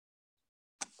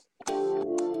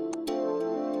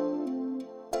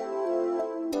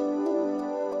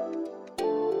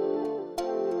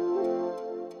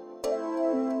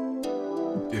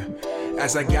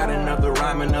As I got another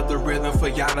rhyme, another rhythm for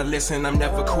y'all to listen. I'm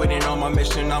never quitting on my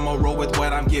mission, I'ma roll with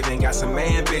what I'm giving. Got some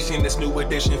ambition, this new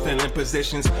edition, filling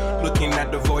positions. Looking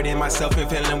at the void in myself and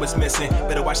feeling what's missing.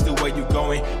 Better watch the way you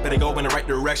going, better go in the right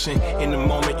direction. In the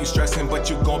moment you stressing, but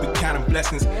you gon' be counting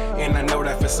blessings. And I know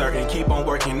that for certain, keep on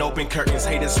working, open curtains.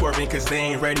 Haters swerving, cause they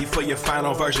ain't ready for your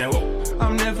final version. Whoa.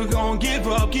 I'm never gonna give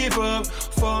up,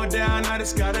 fall down, I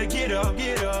just gotta get up,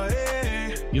 yeah.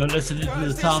 You're listening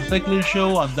to the Tom Ficklin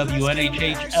Show on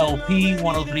WNHH LP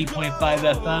 103.5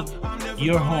 FM,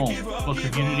 your home for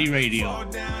community radio.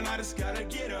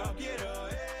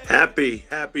 Happy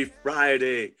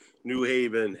Friday, New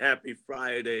Haven. Happy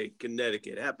Friday,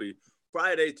 Connecticut. Happy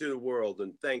Friday to the world.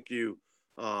 And thank you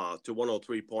to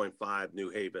 103.5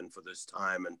 New Haven for this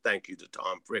time. And thank you to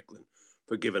Tom Ficklin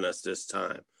for giving us this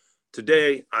time.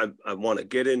 Today, I want to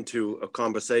get into a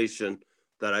conversation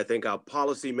that I think our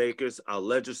policymakers, our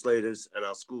legislators, and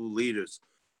our school leaders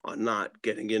are not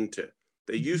getting into.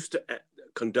 They used to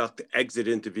conduct exit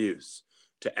interviews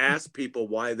to ask people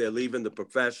why they're leaving the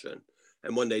profession.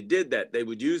 And when they did that, they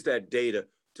would use that data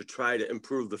to try to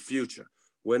improve the future.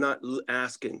 We're not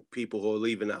asking people who are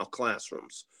leaving our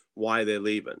classrooms why they're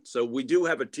leaving. So we do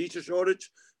have a teacher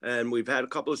shortage, and we've had a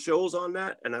couple of shows on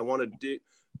that, and I want to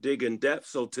dig in depth.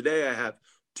 So today I have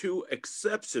two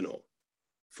exceptional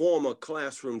former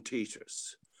classroom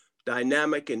teachers,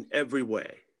 dynamic in every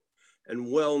way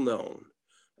and well-known.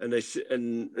 And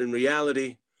in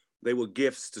reality, they were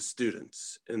gifts to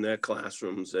students in their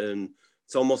classrooms. And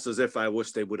it's almost as if I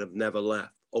wish they would have never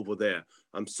left over there.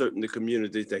 I'm certain the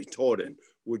communities they taught in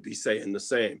would be saying the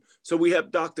same. So we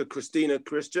have Dr. Christina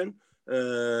Christian,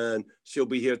 and she'll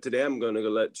be here today. I'm going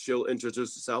to she'll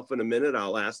introduce herself in a minute.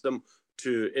 I'll ask them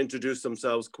to introduce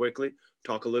themselves quickly,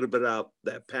 talk a little bit about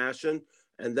their passion.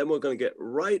 And then we're going to get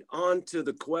right on to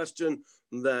the question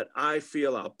that I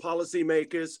feel our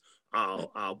policymakers,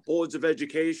 our boards of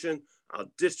education, our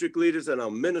district leaders, and our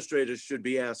administrators should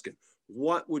be asking.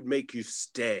 What would make you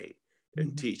stay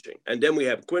in teaching? And then we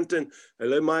have Quentin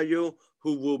Alamayu,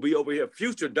 who will be over here,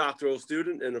 future doctoral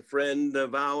student and a friend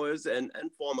of ours and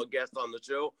former guest on the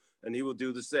show, and he will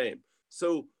do the same.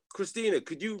 So, Christina,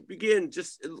 could you begin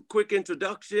just a quick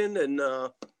introduction and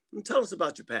tell us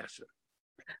about your passion?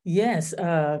 Yes,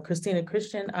 Christina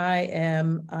Christian. I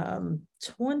am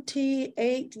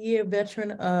 28-year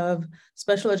veteran of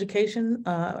special education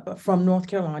from North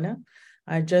Carolina.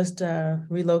 I just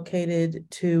returned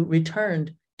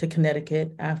to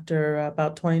Connecticut after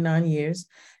about 29 years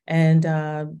and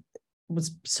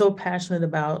was so passionate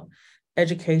about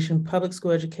education, public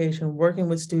school education, working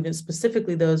with students,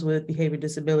 specifically those with behavior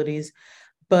disabilities.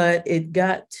 But it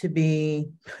got to be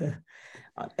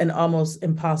an almost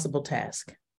impossible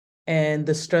task. And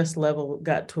the stress level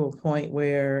got to a point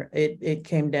where it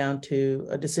came down to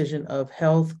a decision of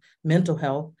health, mental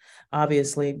health,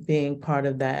 obviously being part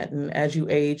of that. And as you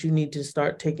age, you need to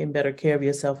start taking better care of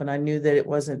yourself. And I knew that it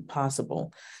wasn't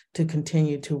possible to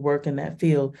continue to work in that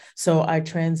field. So I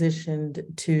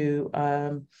transitioned to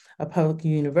a public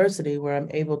university where I'm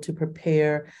able to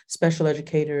prepare special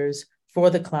educators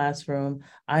for the classroom.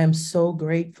 I am so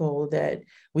grateful that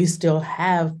we still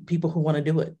have people who want to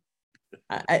do it.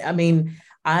 I mean,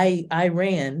 I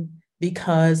ran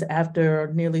because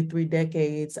after nearly 3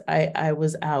 decades, I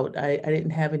was out. I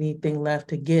didn't have anything left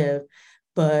to give,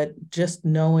 but just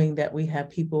knowing that we have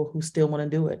people who still want to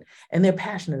do it and they're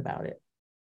passionate about it.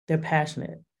 They're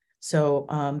passionate. So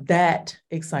that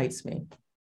excites me.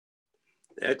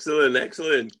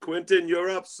 Excellent. Quentin, you're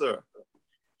up, sir.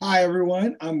 Hi,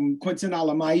 everyone. I'm Quentin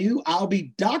Alamayu. I'll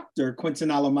be Dr. Quentin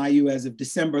Alamayu as of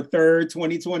December 3rd,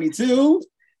 2022.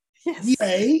 Yes.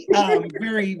 Yay. I'm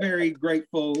very, very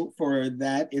grateful for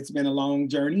that. It's been a long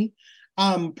journey.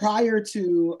 Prior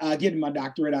to getting my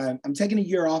doctorate, I'm taking a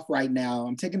year off right now.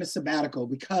 I'm taking a sabbatical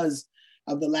because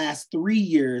of the last 3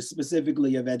 years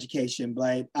specifically of education,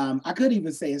 but I could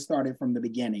even say it started from the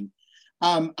beginning.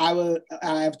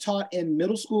 I've taught in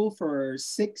middle school for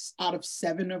 6 out of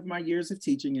 7 of my years of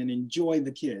teaching and enjoy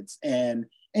the kids and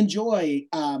enjoy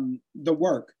the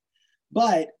work.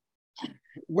 But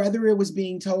whether it was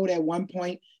being told at one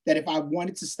point that if I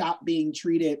wanted to stop being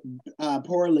treated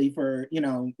poorly for,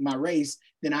 my race,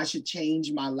 then I should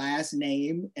change my last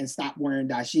name and stop wearing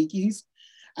dashikis.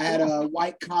 I had a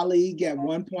white colleague at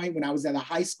one point when I was at a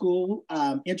high school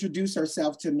introduce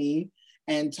herself to me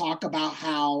and talk about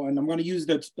how, and I'm going to use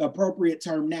the appropriate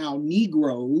term now,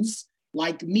 Negroes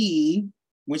like me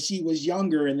when she was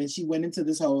younger. And then she went into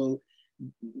this whole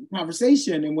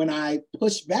conversation. And when I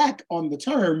pushed back on the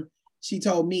term, she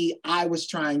told me I was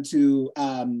trying to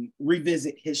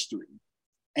revisit history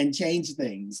and change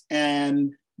things.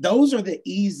 And Those are the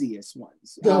easiest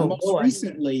ones. Oh, Most boy.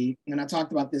 recently, and I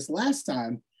talked about this last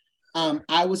time,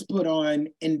 I was put on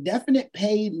indefinite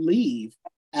paid leave,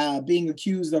 being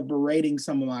accused of berating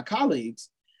some of my colleagues.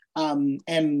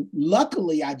 And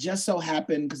luckily, I just so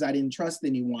happened, because I didn't trust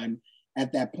anyone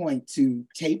at that point, to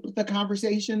tape the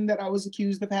conversation that I was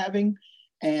accused of having.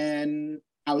 And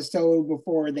I was told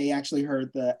before they actually heard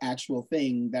the actual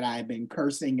thing that I had been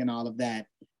cursing and all of that,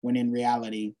 when in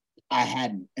reality, I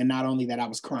hadn't. And not only that, I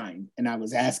was crying and I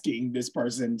was asking this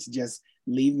person to just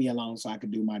leave me alone so I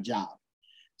could do my job.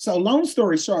 So long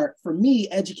story short, for me,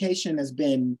 education has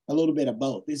been a little bit of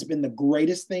both. It's been the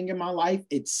greatest thing in my life.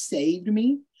 It saved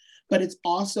me, but it's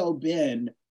also been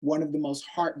one of the most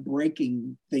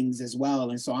heartbreaking things as well.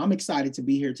 And so I'm excited to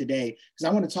be here today because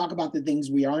I want to talk about the things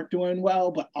we aren't doing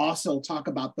well, but also talk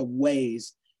about the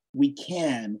ways we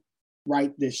can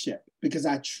right this ship, because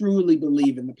I truly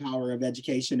believe in the power of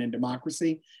education and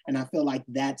democracy. And I feel like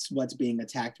that's what's being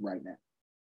attacked right now.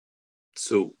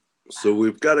 So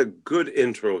we've got a good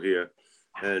intro here,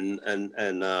 and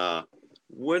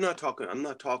we're not talking. I'm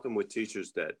not talking with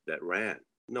teachers that ran.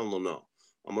 No.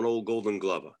 I'm an old Golden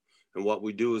Glover, and what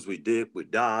we do is we dip, we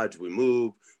dodge, we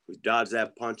move, we dodge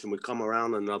that punch, and we come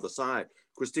around on the other side.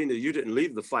 Christina, you didn't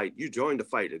leave the fight. You joined the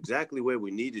fight exactly where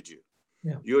we needed you.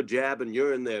 Yeah. You're jabbing,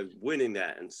 you're in there winning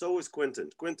that, and so is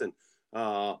Quentin. Quentin,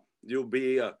 you'll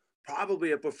be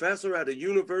probably a professor at a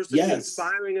university, yes,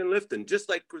 inspiring and lifting, just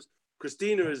like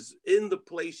Christina is in the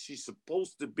place she's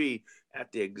supposed to be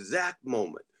at the exact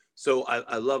moment. So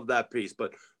I love that piece.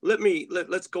 But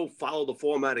let's go follow the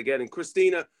format again. And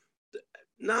Christina,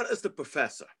 not as the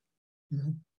professor,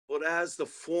 mm-hmm, but as the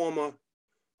former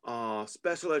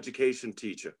special education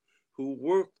teacher who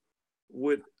worked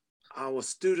with our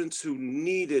students who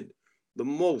needed the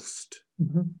most,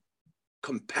 mm-hmm,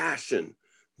 compassion.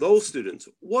 Those students,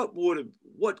 what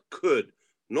could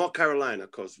North Carolina,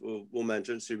 because we'll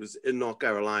mention she was in North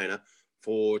Carolina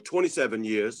for 27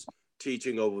 years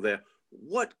teaching over there.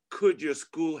 What could your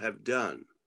school have done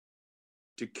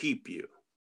to keep you?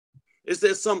 Is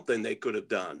there something they could have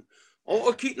done?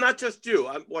 Or keep, not just you.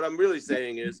 What I'm really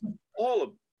saying is all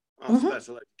of our, mm-hmm,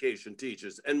 special education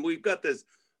teachers. And we've got this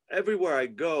everywhere I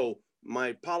go.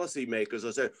 My policymakers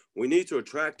are saying, we need to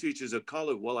attract teachers of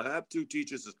color. Well, I have 2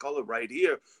 teachers of color right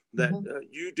here that, mm-hmm,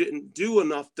 you didn't do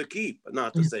enough to keep.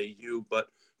 Not to say you, but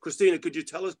Christina, could you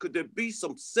tell us, could there be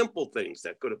some simple things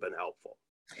that could have been helpful?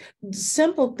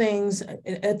 Simple things.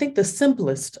 I think the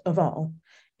simplest of all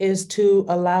is to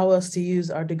allow us to use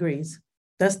our degrees.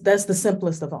 That's the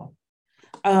simplest of all.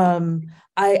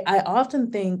 I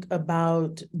often think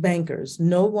about bankers.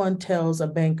 No one tells a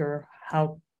banker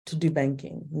how to do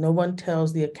banking. No one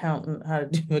tells the accountant how to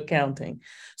do accounting.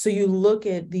 So you look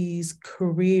at these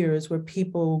careers where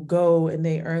people go and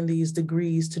they earn these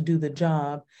degrees to do the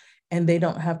job, and they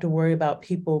don't have to worry about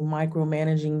people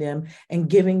micromanaging them and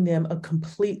giving them a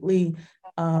completely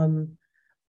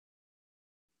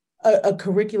a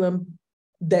curriculum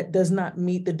that does not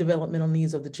meet the developmental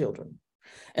needs of the children.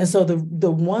 And so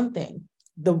the one thing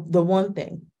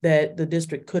that the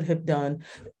district could have done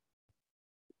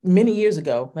many years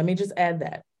ago, let me just add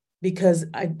that, because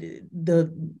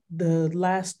the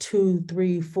last 2,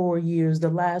 3, 4 years,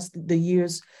 the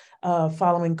years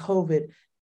following COVID,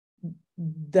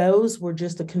 those were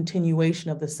just a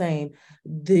continuation of the same.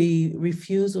 The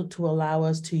refusal to allow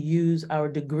us to use our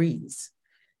degrees,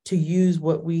 to use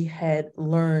what we had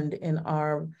learned in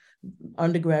our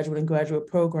undergraduate and graduate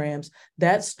programs,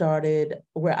 that started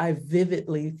where I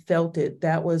vividly felt it.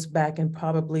 That was back in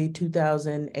probably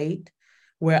 2008,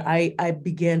 where I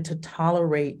began to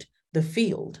tolerate the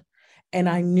field. And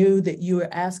I knew that you were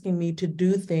asking me to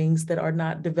do things that are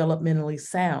not developmentally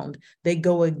sound. They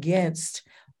go against,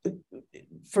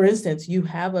 for instance, you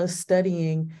have us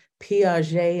studying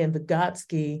Piaget and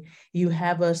Vygotsky, you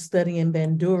have us studying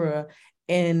Bandura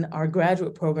in our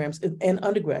graduate programs and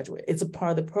undergraduate. It's a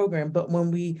part of the program. But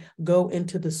when we go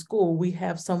into the school, we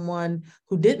have someone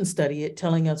who didn't study it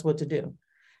telling us what to do.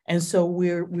 And so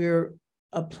we're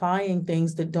applying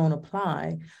things that don't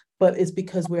apply, but it's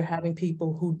because we're having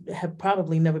people who have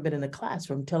probably never been in a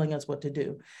classroom telling us what to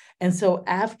do. And so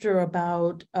after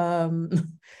about 12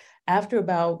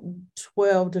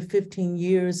 to 15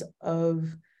 years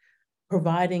of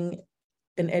providing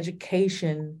an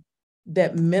education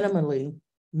that minimally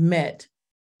met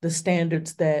the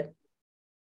standards that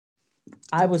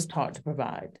I was taught to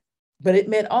provide, but it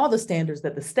met all the standards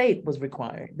that the state was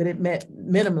requiring, but it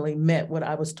minimally met what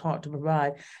I was taught to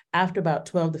provide. After about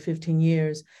 12 to 15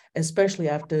 years, especially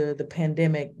after the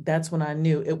pandemic, that's when I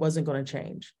knew it wasn't going to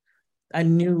change. I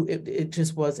knew it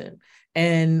just wasn't.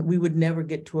 And we would never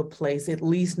get to a place, at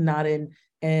least not in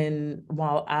And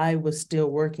while I was still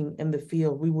working in the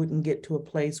field, we wouldn't get to a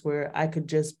place where I could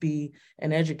just be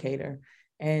an educator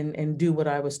and do what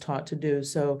I was taught to do.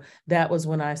 So that was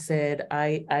when I said,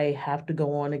 I have to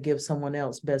go on and give someone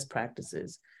else best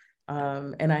practices.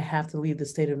 And I have to leave the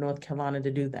state of North Carolina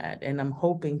to do that. And I'm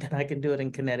hoping that I can do it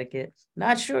in Connecticut.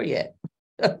 Not sure yet.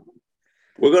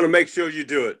 We're going to make sure you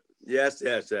do it. Yes,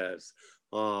 yes, yes.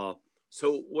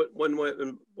 So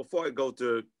when before I go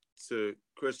to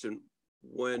Christian,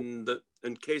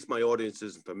 in case my audience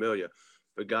isn't familiar,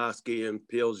 Vygotsky and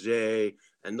Piaget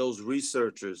and those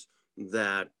researchers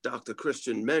that Dr.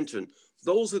 Christian mentioned,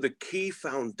 those are the key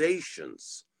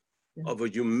foundations of a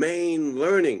humane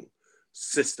learning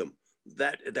system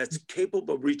that's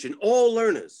capable of reaching all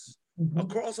learners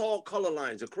across all color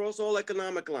lines, across all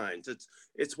economic lines.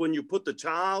 It's when you put the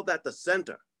child at the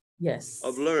center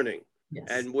of learning. Yes.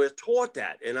 And we're taught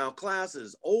that in our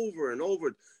classes over and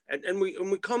over, and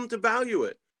we come to value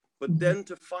it. But then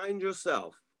to find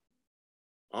yourself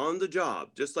on the job,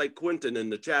 just like Quentin in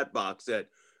the chat box said,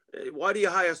 hey, why do you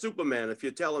hire Superman if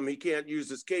you tell him he can't use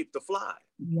his cape to fly?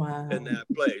 Wow. In that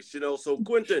place, So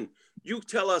Quentin, you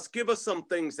tell us, give us some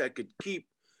things that could keep,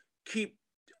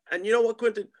 and you know what,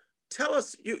 Quentin, tell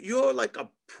us, you're like a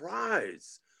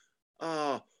prize,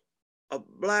 a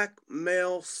Black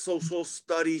male social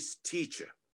studies teacher.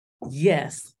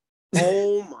 Yes.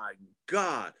 Oh my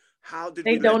God. How did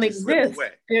they we don't let you exist. Slip away?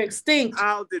 They're extinct.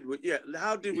 How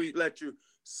did we let you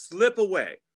slip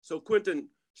away? So Quentin,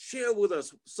 share with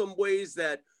us some ways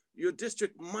that your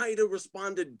district might have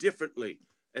responded differently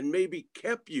and maybe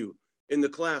kept you in the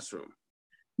classroom.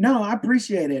 No, I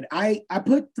appreciate it. I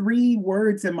put 3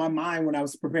 words in my mind when I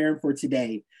was preparing for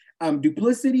today.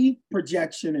 Duplicity,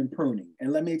 projection, and pruning.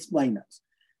 And let me explain those.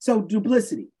 So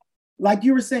duplicity, like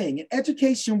you were saying, in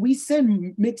education, we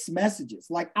send mixed messages.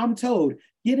 Like I'm told,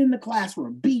 get in the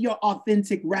classroom, be your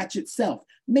authentic ratchet self,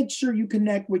 make sure you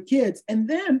connect with kids. And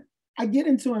then I get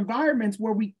into environments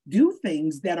where we do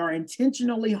things that are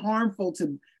intentionally harmful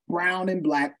to brown and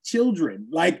Black children.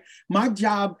 Like my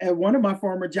job at one of my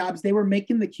former jobs, they were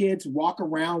making the kids walk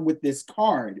around with this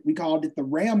card. We called it the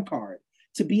RAM card,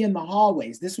 to be in the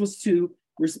hallways. This was to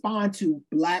respond to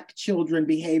Black children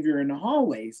behavior in the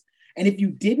hallways. And if you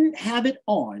didn't have it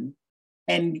on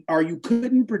or you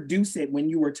couldn't produce it when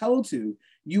you were told to,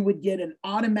 you would get an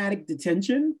automatic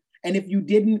detention. And if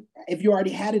you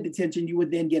already had a detention, you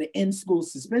would then get an in-school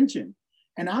suspension.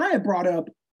 And I had brought up,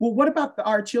 well, what about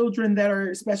our children that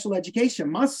are special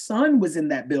education? My son was in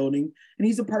that building and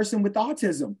he's a person with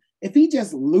autism. If he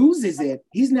just loses it,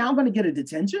 he's now going to get a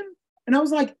detention. And I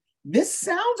was like, this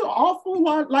sounds an awful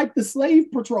lot like the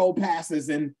slave patrol passes.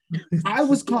 And I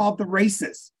was called the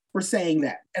racist for saying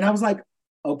that. And I was like,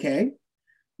 okay.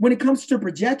 When it comes to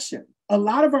projection, a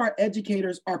lot of our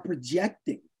educators are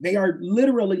projecting. They are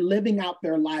literally living out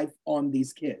their life on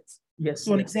these kids. Yes.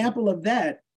 So an example of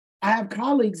that, I have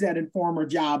colleagues at a former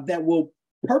job that will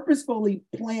purposefully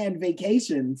plan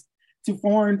vacations to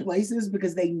foreign places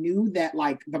because they knew that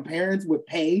like the parents would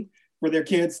pay for their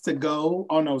kids to go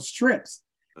on those trips.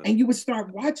 And you would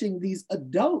start watching these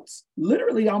adults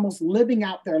literally almost living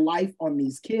out their life on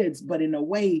these kids, but in a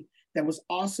way that was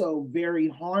also very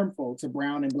harmful to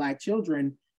brown and Black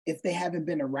children if they haven't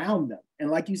been around them. And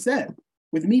like you said,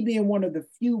 with me being one of the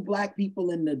few Black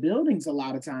people in the buildings, a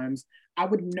lot of times, I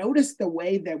would notice the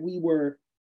way that we were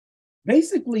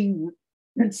basically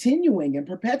continuing and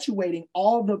perpetuating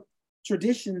all the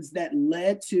traditions that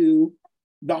led to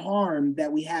the harm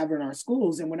that we have in our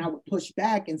schools. And when I would push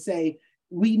back and say,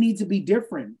 we need to be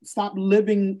different, stop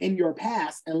living in your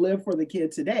past and live for the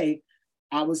kid today,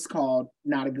 I was called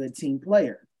not a good team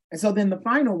player. And so then the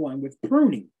final one with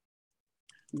pruning,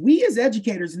 we as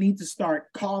educators need to start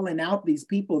calling out these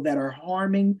people that are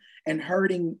harming and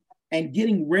hurting and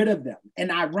getting rid of them. And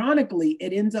ironically,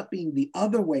 it ends up being the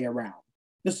other way around.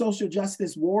 The social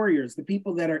justice warriors, the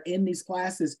people that are in these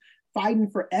classes fighting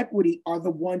for equity are the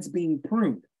ones being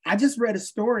pruned. I just read a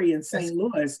story in St.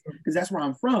 Louis, because that's where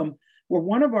I'm from, where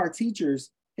one of our teachers,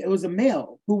 it was a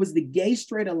male who was the Gay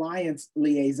Straight Alliance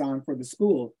liaison for the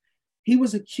school. He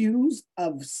was accused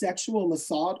of sexual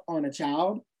assault on a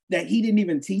child that he didn't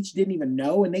even teach, didn't even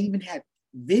know. And they even had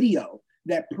video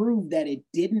that proved that it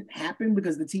didn't happen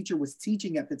because the teacher was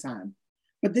teaching at the time.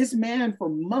 But this man for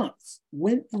months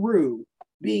went through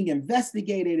being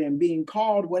investigated and being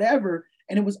called whatever.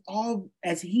 And it was all,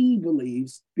 as he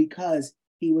believes, because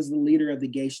he was the leader of the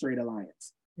Gay Straight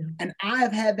Alliance. Yeah. And I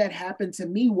have had that happen to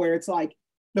me where it's like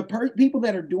the people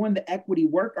that are doing the equity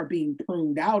work are being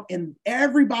pruned out and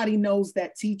everybody knows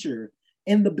that teacher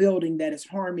in the building that is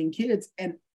harming kids.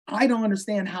 And I don't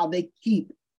understand how they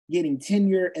keep getting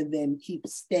tenure and then keep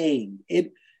staying.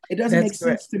 It doesn't That's make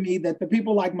correct. sense to me that the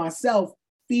people like myself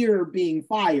fear being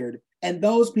fired, and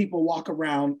those people walk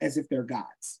around as if they're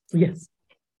gods. Yes.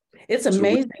 It's So we-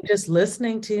 amazing just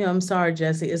listening to you. I'm sorry,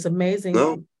 Jesse. It's amazing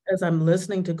No. as I'm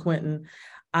listening to Quentin.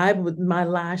 My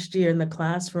last year in the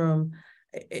classroom,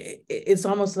 it's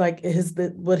almost like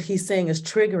what he's saying is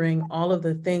triggering all of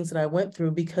the things that I went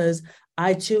through, because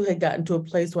I too had gotten to a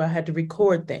place where I had to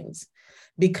record things,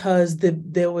 because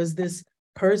there was this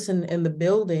person in the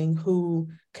building who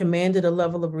commanded a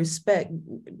level of respect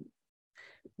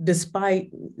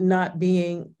despite not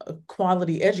being a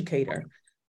quality educator.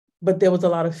 But there was a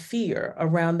lot of fear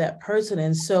around that person.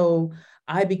 And so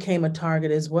I became a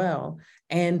target as well.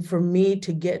 And for me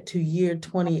to get to year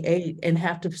 28 and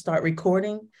have to start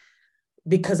recording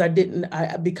because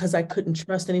because I couldn't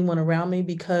trust anyone around me,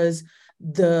 because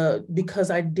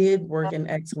I did work in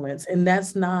excellence. And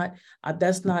that's not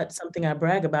something I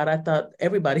brag about. I thought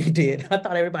everybody did. I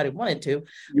thought everybody wanted to.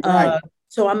 You're right.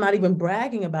 So I'm not even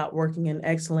bragging about working in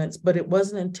excellence, but it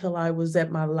wasn't until I was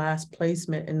at my last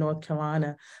placement in North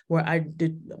Carolina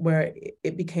where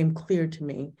it became clear to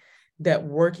me that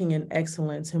working in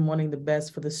excellence and wanting the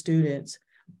best for the students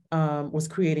was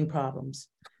creating problems.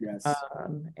 Yes.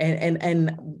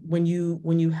 And when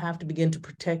you have to begin to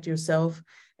protect yourself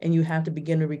and you have to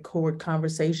begin to record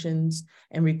conversations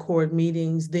and record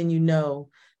meetings, then you know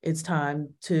it's time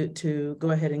to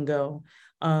go ahead and go.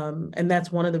 And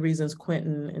that's one of the reasons,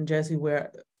 Quentin and Jesse,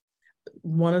 where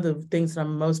one of the things that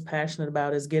I'm most passionate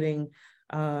about is getting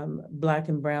Black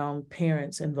and Brown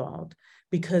parents involved.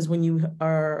 Because when you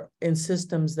are in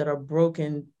systems that are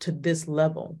broken to this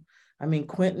level, I mean,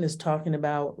 Quentin is talking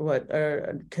about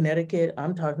Connecticut,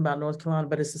 I'm talking about North Carolina,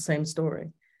 but it's the same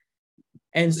story.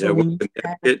 And so when you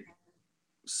Connecticut,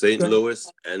 St. Louis,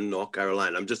 and North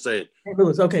Carolina, I'm just saying. St.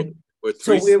 Louis, okay. We're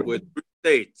three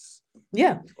states.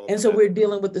 Yeah. And so we're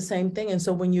dealing with the same thing. And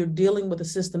so when you're dealing with a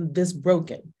system this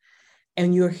broken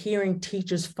and you're hearing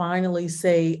teachers finally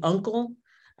say, "Uncle,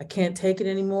 I can't take it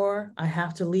anymore, I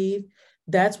have to leave,"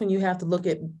 that's when you have to look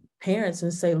at parents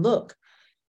and say, look,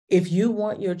 if you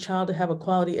want your child to have a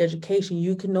quality education,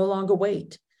 you can no longer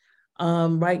wait.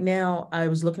 Right now, I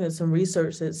was looking at some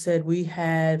research that said we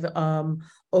have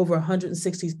over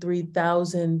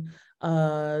 163,000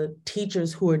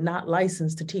 teachers who are not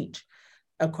licensed to teach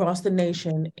across the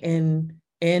nation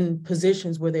in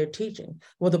positions where they're teaching.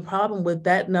 Well, the problem with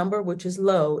that number, which is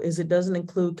low, is it doesn't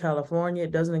include California,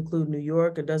 it doesn't include New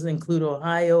York, it doesn't include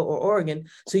Ohio or Oregon.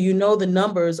 So you know the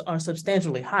numbers are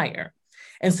substantially higher.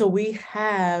 And so we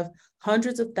have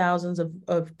hundreds of thousands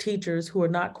of teachers who are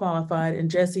not qualified. And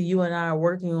Jesse, you and I are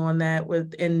working on that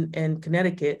in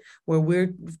Connecticut, where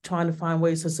we're trying to find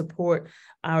ways to support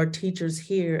our teachers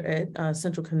here at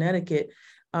Central Connecticut.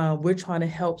 We're trying to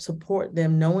help support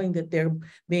them, knowing that they're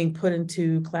being put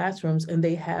into classrooms and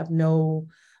they have no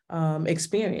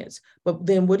experience. But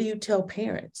then what do you tell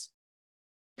parents?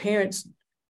 Parents,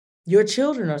 your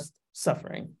children are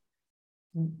suffering.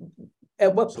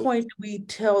 At what point do we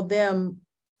tell them,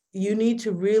 you need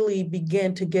to really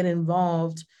begin to get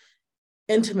involved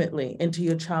intimately into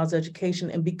your child's education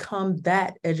and become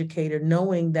that educator,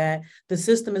 knowing that the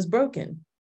system is broken?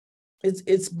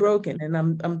 It's broken, and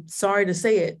I'm sorry to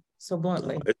say it so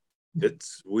bluntly.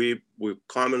 We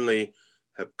commonly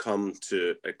have come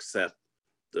to accept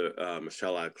the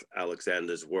Michelle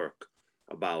Alexander's work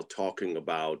about talking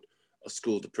about a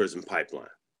school to prison pipeline.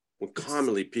 When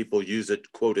commonly people use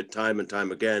it, quote it time and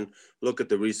time again. Look at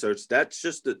the research. That's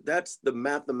the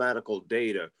mathematical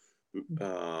data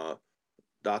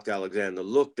Dr. Alexander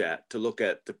looked at to look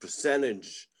at the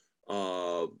percentage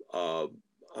of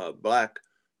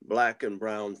Black and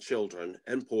brown children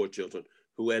and poor children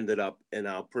who ended up in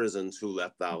our prisons, who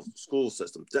left our school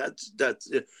system.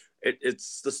 That's it.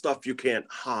 It's the stuff you can't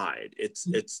hide. It's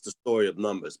the story of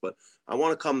numbers. But I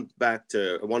want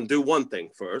to do one thing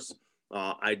first.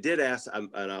 I did ask,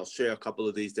 and I'll share a couple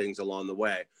of these things along the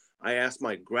way. I asked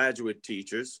my graduate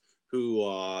teachers who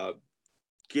are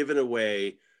giving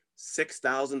away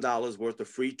 $6,000 worth of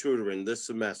free tutoring this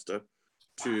semester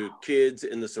to kids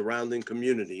in the surrounding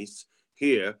communities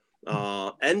here,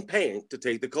 and paying to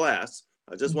take the class.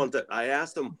 I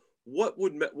asked them, what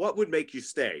would make you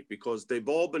stay? Because they've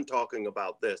all been talking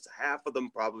about this. Half of them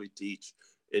probably teach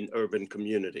in urban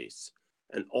communities,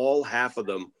 and half of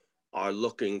them are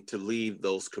looking to leave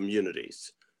those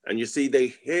communities. And you see,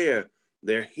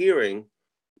 they're hearing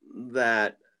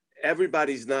that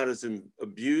everybody's not as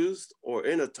abused or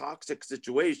in a toxic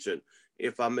situation.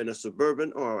 If I'm in a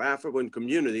suburban or affluent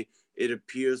community, it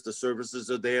appears the services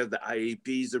are there, the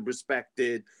IEPs are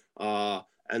respected.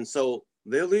 And so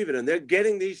They're leaving and they're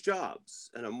getting these jobs.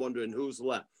 And I'm wondering who's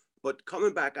left. But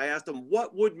coming back, I asked them,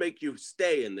 what would make you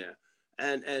stay in there?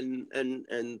 And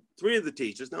three of the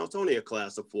teachers, now it's only a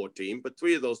class of 14, but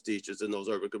three of those teachers in those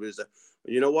urban communities said,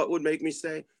 you know what would make me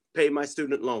stay? Pay my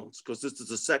student loans, because this is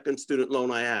the second student loan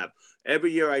I have.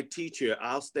 Every year I teach here,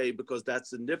 I'll stay because that's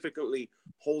significantly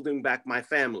holding back my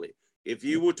family. If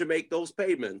you were to make those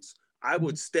payments, I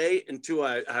would stay until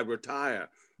I retire.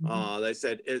 They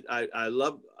said, I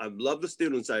love the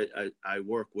students I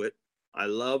work with. I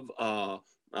love,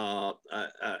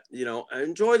 you know, I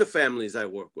enjoy the families I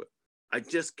work with. I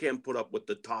just can't put up with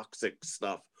the toxic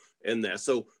stuff in there.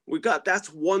 So that's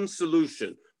one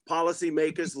solution.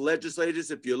 Policymakers,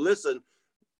 legislators, if you listen,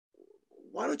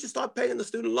 why don't you start paying the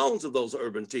student loans of those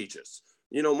urban teachers?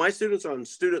 You know, my students are on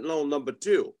student loan number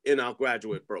 2 in our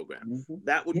graduate program.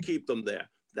 That would keep them there.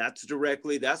 That's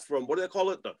from, what do they call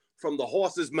it? From the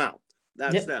horse's mouth.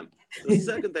 That's them. The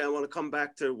second thing, I want to come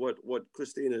back to what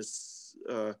Christina's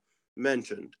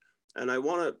mentioned. And I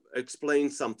want to explain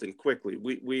something quickly.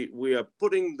 We are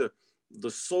putting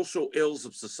the social ills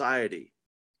of society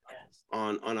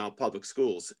on our public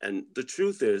schools. And the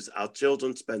truth is, our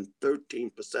children spend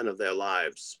 13% of their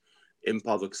lives in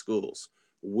public schools.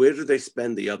 Where do they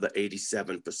spend the other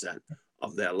 87%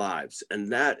 of their lives?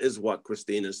 And that is what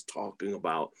Christina's talking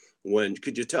about.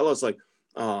 Could you tell us, like,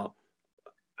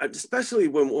 especially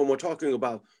when we're talking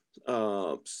about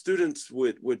students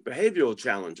with behavioral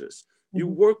challenges, you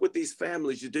work with these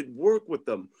families, you did work with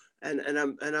them, and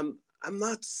I'm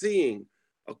not seeing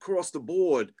across the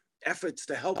board efforts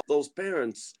to help those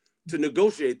parents to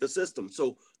negotiate the system.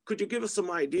 So could you give us some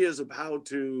ideas of how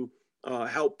to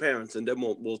help parents, and then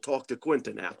we'll talk to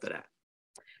Quentin after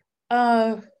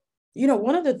that. You know,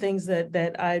 one of the things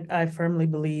that I firmly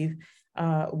believe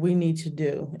we need to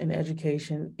do in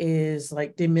education is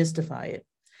like demystify it.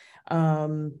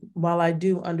 While I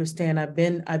do understand, I've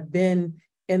been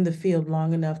in the field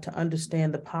long enough to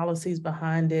understand the policies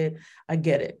behind it. I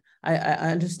get it. I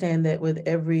understand that with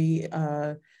every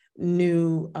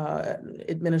new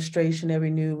administration,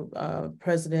 every new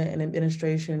president and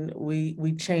administration,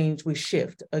 we change, we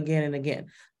shift again and again.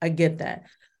 I get that.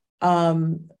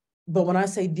 But when I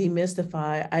say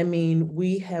demystify, I mean,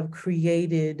 we have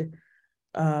created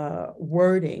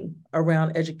wording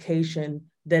around education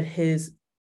that has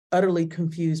utterly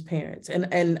confused parents.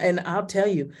 And I'll tell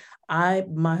you,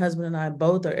 my husband and I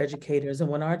both are educators. And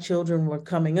when our children were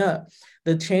coming up,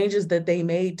 the changes that they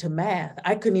made to math,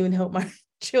 I couldn't even help my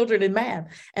children in math.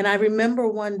 And I remember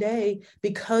one day,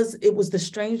 because it was the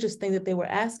strangest thing that they were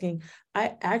asking,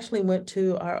 I actually went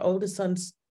to our oldest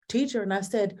son's teacher and I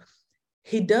said,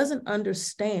 he doesn't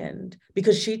understand,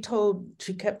 because she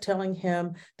kept telling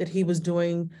him that he was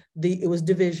doing it was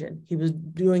division. He was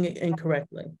doing it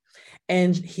incorrectly.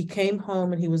 And he came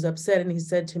home and he was upset. And he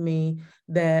said to me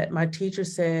that my teacher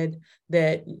said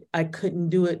that I couldn't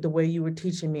do it the way you were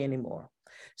teaching me anymore.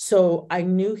 So I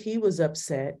knew he was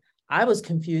upset. I was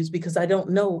confused because I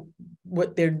don't know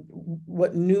what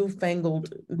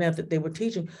newfangled method they were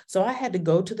teaching. So I had to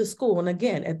go to the school. And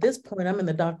again, at this point, I'm in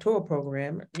the doctoral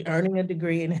program, earning a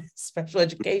degree in special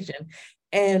education.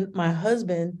 And my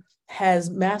husband has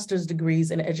master's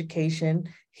degrees in education.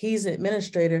 He's an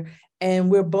administrator.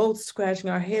 And we're both scratching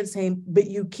our heads saying, but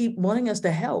you keep wanting us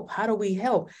to help. How do we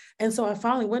help? And so I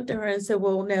finally went to her and said,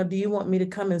 well, now, do you want me to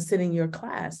come and sit in your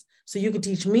class so you can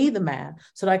teach me the math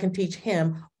so that I can teach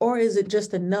him? Or is it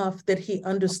just enough that he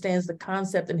understands the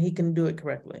concept and he can do it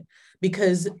correctly?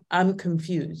 Because I'm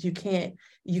confused. You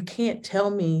can't tell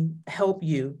me, help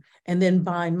you, and then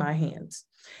bind my hands.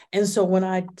 And so when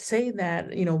I say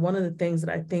that, you know, one of the things that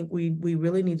I think we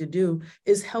really need to do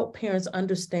is help parents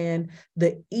understand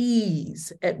the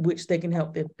ease at which they can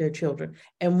help their children.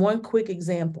 And one quick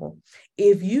example,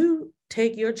 if you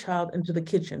take your child into the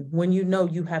kitchen when you know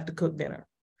you have to cook dinner,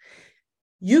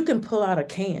 you can pull out a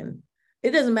can.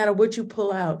 It doesn't matter what you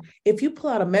pull out. If you pull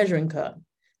out a measuring cup,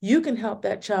 you can help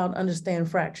that child understand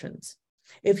fractions.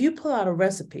 If you pull out a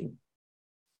recipe,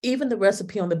 even the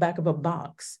recipe on the back of a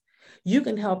box, you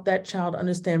can help that child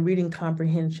understand reading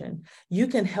comprehension. You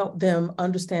can help them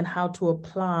understand how to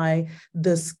apply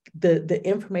the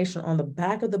information on the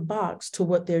back of the box to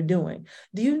what they're doing.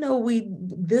 Do you know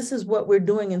this is what we're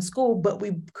doing in school, but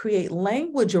we create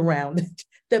language around it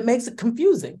that makes it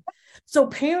confusing. So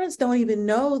parents don't even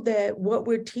know that what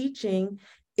we're teaching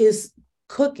is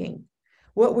cooking.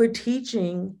 What we're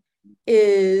teaching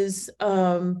is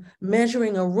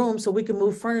measuring a room so we can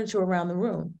move furniture around the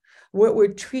room. What we're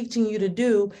teaching you to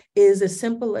do is as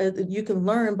simple as you can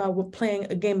learn by playing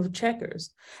a game of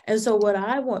checkers. And so what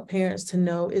I want parents to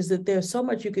know is that there's so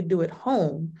much you could do at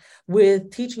home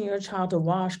with teaching your child to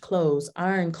wash clothes,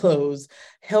 iron clothes,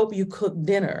 help you cook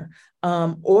dinner,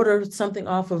 order something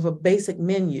off of a basic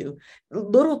menu,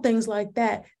 little things like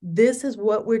that. This is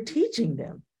what we're teaching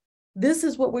them. This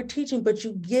is what we're teaching, but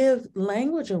you give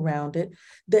language around it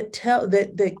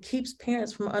that keeps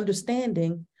parents from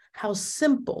understanding how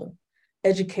simple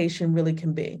education really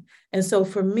can be. And so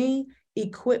for me,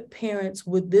 equip parents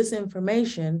with this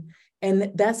information,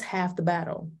 and that's half the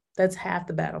battle. That's half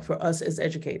the battle for us as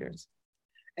educators.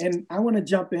 And I want to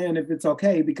jump in if it's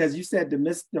okay, because you said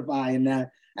demystify, and that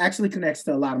actually connects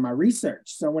to a lot of my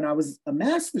research. So when I was a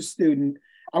master's student,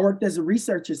 I worked as a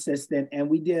research assistant, and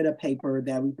we did a paper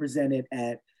that we presented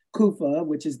at CUFA,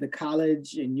 which is the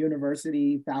College and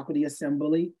University Faculty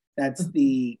Assembly. That's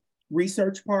the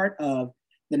research part of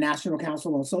the National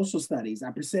Council on Social Studies.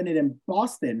 I presented in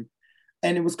Boston,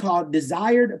 and it was called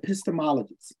Desired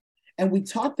Epistemologies. And we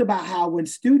talked about how when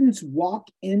students walk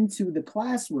into the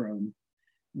classroom,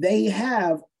 they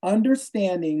have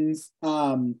understandings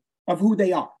of who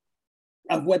they are,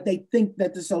 of what they think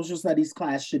that the social studies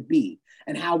class should be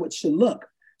and how it should look.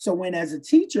 So when, as a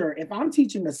teacher, if I'm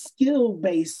teaching a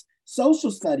skill-based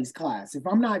social studies class, if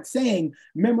I'm not saying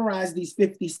memorize these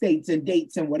 50 states and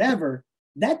dates and whatever,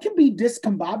 that can be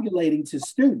discombobulating to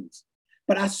students.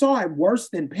 But I saw it worse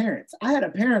than parents. I had a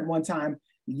parent one time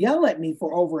yell at me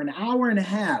for over an hour and a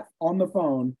half on the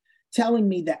phone, telling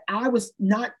me that I was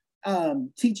not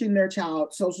teaching their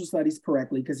child social studies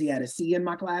correctly because he had a C in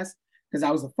my class, because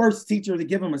I was the first teacher to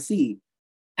give him a C.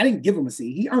 I didn't give him a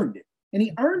C, he earned it. And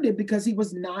he earned it because he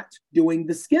was not doing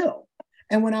the skill.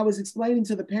 And when I was explaining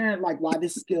to the parent like why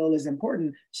this skill is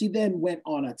important, she then went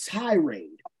on a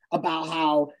tirade about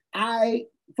how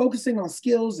focusing on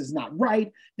skills is not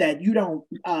right, that you don't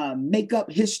make up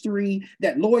history,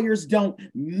 that lawyers don't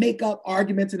make up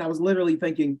arguments. And I was literally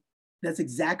thinking, that's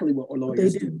exactly what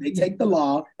lawyers do. They take the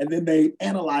law and then they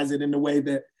analyze it in a way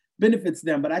that benefits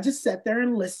them. But I just sat there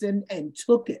and listened and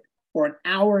took it for an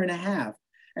hour and a half.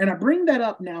 And I bring that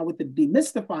up now with the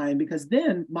demystifying, because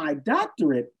then my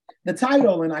doctorate, the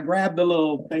title, and I grabbed the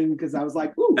little thing because I was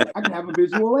like, ooh, I can have a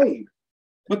visual aid.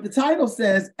 But the title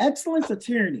says, Excellence or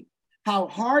Tyranny, How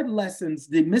Hard Lessons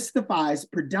Demystifies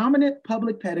Predominant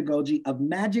Public Pedagogy of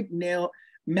Magic Negro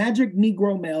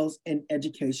Males in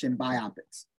Education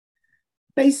Biopics.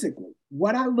 Basically,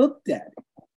 what I looked at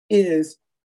is,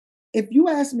 if you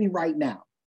ask me right now,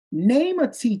 name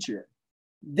a teacher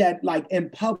that, like in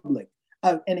public,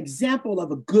 an example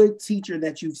of a good teacher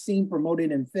that you've seen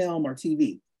promoted in film or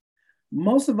TV,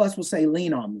 most of us will say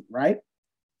Lean on Me, right?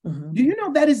 Mm-hmm. Do you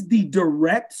know that is the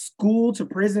direct school to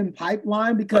prison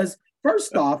pipeline? Because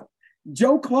first off,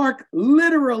 Joe Clark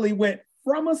literally went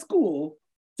from a school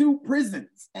to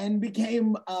prisons and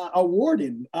became a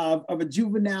warden of a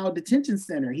juvenile detention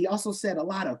center. He also said a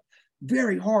lot of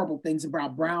very horrible things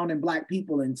about brown and Black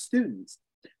people and students.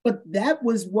 But that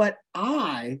was what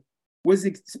I was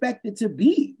expected to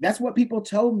be. That's what people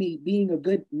told me being a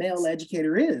good male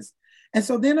educator is. And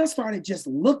so then I started just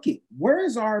looking, where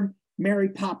is our Mary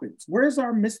Poppins? Where's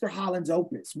our Mr. Holland's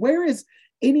Opus? Where is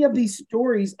any of these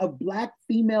stories of Black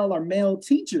female or male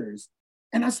teachers?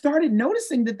 And I started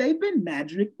noticing that they've been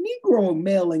Magic Negro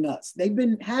mailing us. They've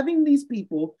been having these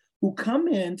people who come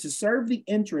in to serve the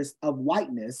interest of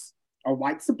whiteness or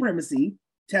white supremacy,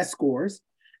 test scores,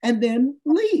 and then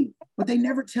leave. But they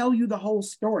never tell you the whole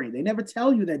story. They never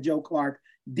tell you that Joe Clark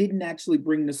didn't actually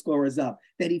bring the scores up,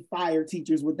 that he fired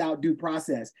teachers without due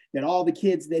process, that all the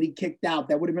kids that he kicked out,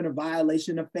 that would have been a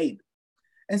violation of faith.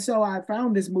 And so I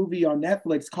found this movie on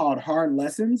Netflix called Hard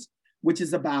Lessons, which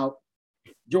is about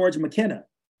George McKenna,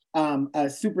 a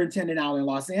superintendent out in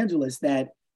Los Angeles, that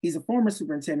he's a former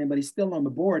superintendent, but he's still on the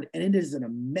board. And it is an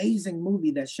amazing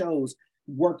movie that shows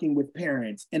working with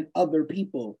parents and other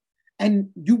people. And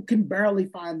you can barely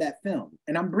find that film.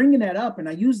 And I'm bringing that up, and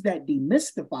I use that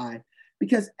demystify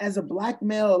because as a Black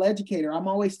male educator, I'm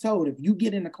always told, if you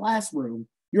get in a classroom,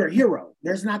 you're a hero.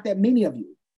 There's not that many of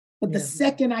you. But the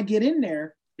second I get in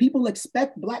there, people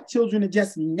expect Black children to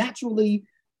just naturally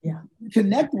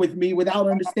connect with me without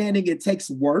understanding it takes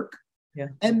work. Yeah.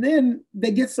 And then they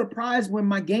get surprised when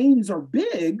my gains are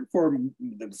big for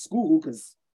the school,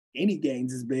 because any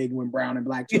gains is big when brown and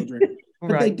Black children.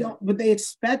 But they don't, but they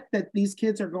expect that these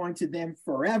kids are going to then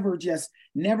forever just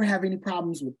never have any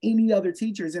problems with any other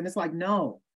teachers. And it's like,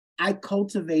 no, I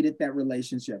cultivated that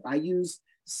relationship. I used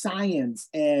science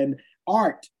and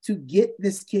art to get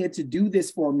this kid to do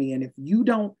this for me. And if you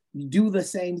don't do the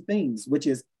same things, which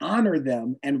is honor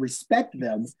them and respect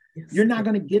them, you're not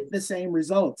going to get the same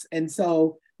results. And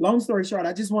so, long story short,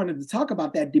 I just wanted to talk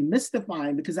about that,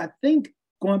 demystifying, because I think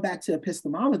going back to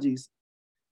epistemologies,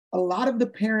 a lot of the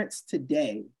parents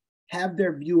today have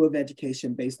their view of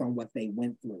education based on what they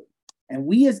went through. And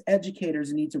we as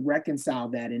educators need to reconcile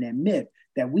that and admit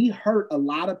that we hurt a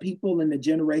lot of people in the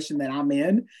generation that I'm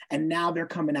in, and now they're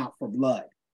coming out for blood.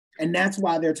 And that's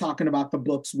why they're talking about the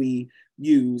books we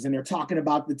use, and they're talking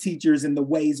about the teachers and the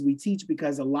ways we teach,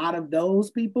 because a lot of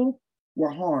those people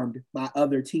were harmed by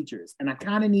other teachers. And I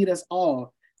kind of need us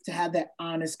all to have that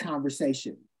honest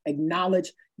conversation.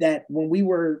 Acknowledge that when we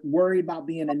were worried about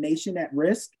being a nation at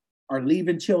risk or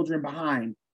leaving children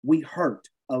behind, we hurt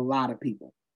a lot of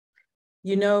people.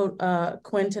 You know,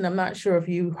 Quentin, I'm not sure if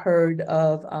you heard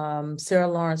of Sarah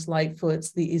Lawrence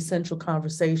Lightfoot's The Essential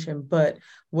Conversation, but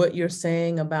what you're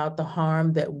saying about the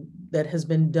harm that has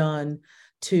been done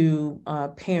to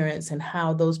parents and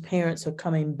how those parents are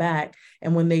coming back,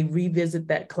 and when they revisit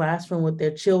that classroom with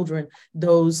their children,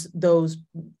 those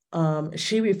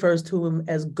she refers to them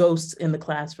as ghosts in the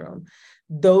classroom.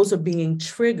 Those are being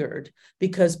triggered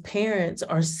because parents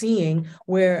are seeing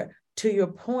where, to your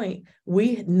point,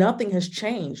 nothing has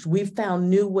changed. We've found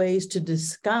new ways to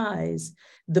disguise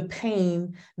the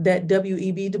pain that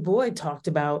W.E.B. Du Bois talked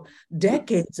about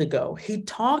decades ago. He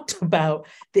talked about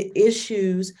the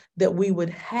issues that we would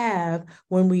have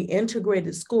when we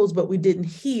integrated schools, but we didn't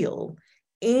heal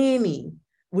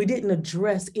we didn't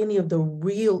address any of the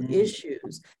real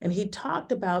issues. And he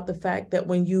talked about the fact that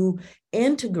when you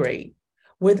integrate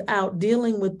without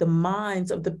dealing with the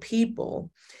minds of the people,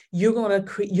 you're going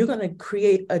to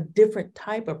create a different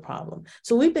type of problem.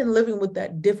 So we've been living with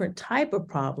that different type of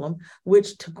problem,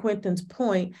 which, to Quentin's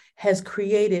point, has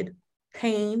created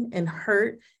pain and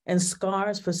hurt and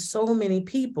scars for so many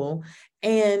people.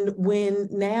 And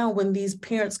when these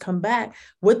parents come back,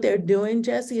 what they're doing,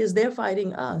 Jesse, is they're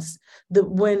fighting us.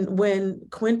 When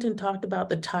Quentin talked about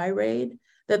the tirade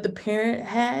that the parent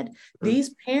had,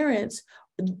 these parents,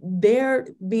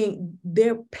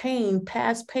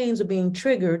 past pains are being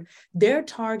triggered. They're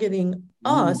targeting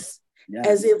us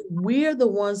as if we're the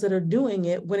ones that are doing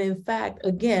it, when in fact,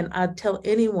 again, I tell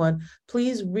anyone,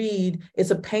 please read.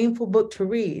 It's a painful book to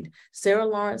read. Sarah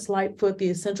Lawrence Lightfoot, The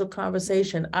Essential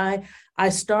Conversation. I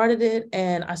started it,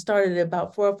 and I started it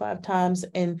about 4 or 5 times,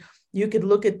 and you could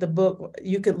look at the book,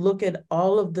 you could look at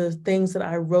all of the things that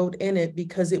I wrote in it,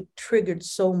 because it triggered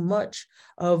so much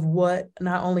of what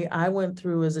not only I went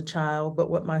through as a child, but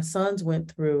what my sons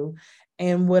went through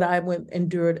and what I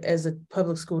endured as a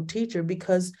public school teacher,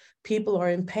 because people are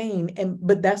in pain.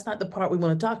 But that's not the part we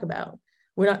want to talk about.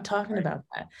 We're not talking about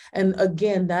that. And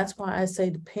again, that's why I say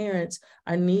to parents,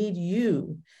 I need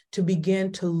you to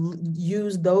begin to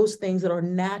use those things that are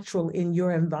natural in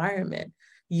your environment.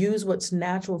 Use what's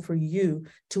natural for you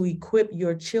to equip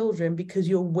your children, because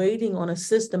you're waiting on a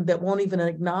system that won't even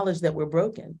acknowledge that we're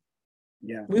broken.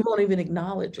 Yeah, we won't even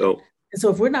acknowledge it. And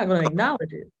so if we're not going to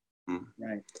acknowledge it,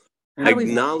 right?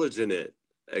 Acknowledging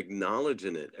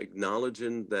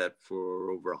that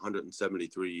for over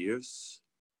 173 years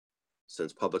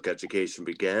since public education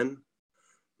began,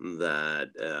 that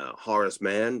Horace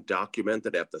Mann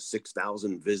documented after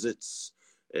 6,000 visits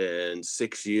in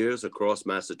 6 years across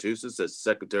Massachusetts as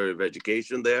Secretary of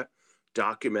Education there,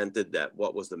 documented that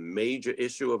what was the major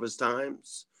issue of his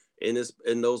times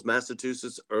in those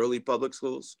Massachusetts early public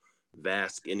schools,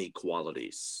 vast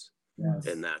inequalities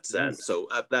in that sense. Yes. So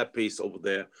that piece over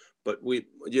there. But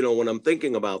when I'm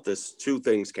thinking about this, 2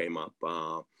 things came up.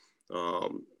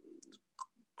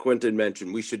 Quentin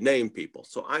mentioned we should name people.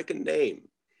 So I can name.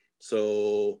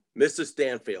 So Mrs.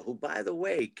 Stanfield, who, by the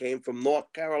way, came from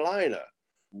North Carolina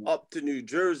up to New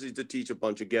Jersey to teach a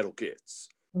bunch of ghetto kids.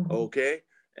 Okay.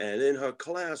 And in her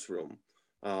classroom,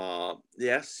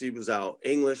 yes, she was our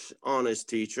English honors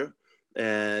teacher.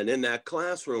 And in that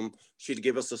classroom, she'd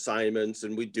give us assignments,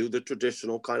 and we'd do the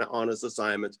traditional kind of honors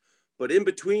assignments. But in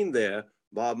between there,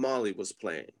 Bob Marley was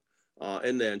playing.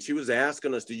 And then she was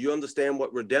asking us, do you understand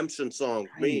what redemption songs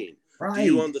mean? Right. Do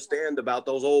you understand about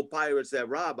those old pirates that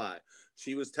Rabbi?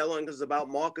 She was telling us about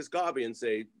Marcus Garvey, and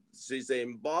she's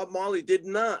saying, Bob Marley did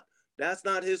not. That's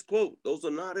not his quote. Those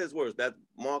are not his words. That's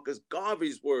Marcus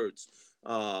Garvey's words.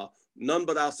 None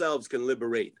but ourselves can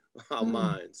liberate our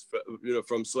minds,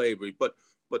 from slavery. But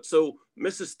so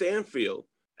Mrs. Stanfield,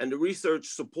 and the research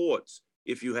supports,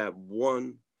 if you have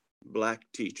one Black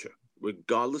teacher,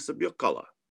 regardless of your color,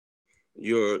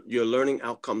 your learning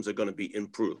outcomes are going to be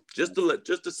improved. Just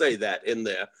to say that in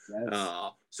there.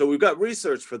 Yes. So we've got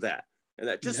research for that, and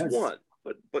that just one.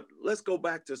 But let's go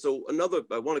back to,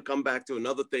 I want to come back to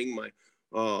another thing,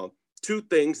 two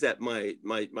things that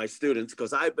my students,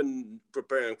 because I've been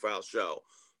preparing for our show.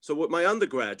 So with my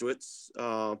undergraduates,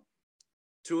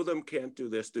 two of them can't do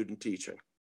their student teaching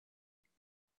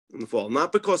in the fall,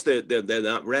 not because they're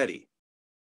not ready.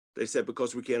 They said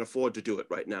because we can't afford to do it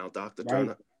right now, Dr.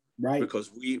 Turner. Right. Because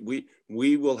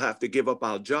we will have to give up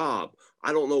our job.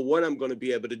 I don't know when I'm going to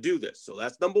be able to do this. So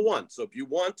that's number one. So if you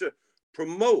want to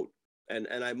promote, and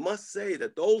I must say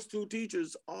that those two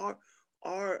teachers are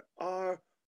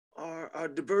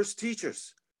diverse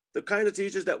teachers, the kind of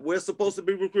teachers that we're supposed to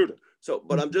be recruiting. So,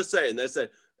 but I'm just saying, they said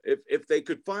if I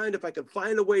could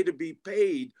find a way to be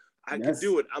paid, I could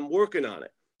do it. I'm working on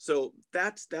it. So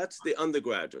that's the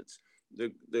undergraduates.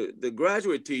 The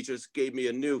graduate teachers gave me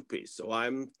a new piece. So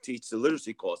I'm teach the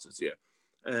literacy courses here.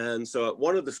 And so at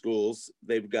one of the schools,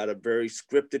 they've got a very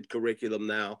scripted curriculum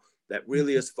now that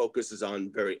really focuses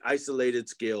on very isolated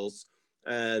skills.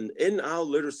 And in our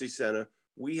literacy center,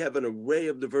 we have an array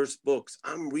of diverse books.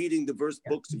 I'm reading diverse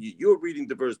books to you. You're reading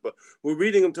diverse books. We're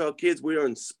reading them to our kids. We are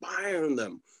inspiring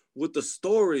them with the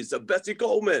stories of Bessie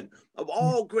Coleman, of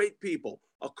all great people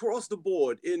across the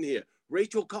board in here.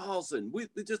 Rachel Carlson, we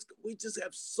just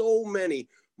have so many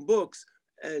books.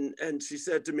 And she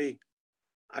said to me,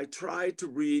 I tried to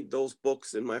read those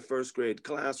books in my first grade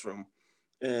classroom,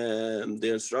 and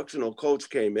the instructional coach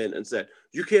came in and said,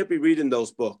 you can't be reading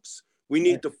those books. We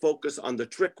need to focus on the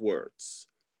trick words.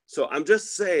 So I'm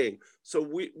just saying, so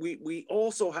we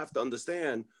also have to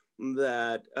understand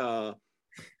that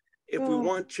if we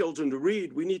want children to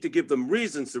read, we need to give them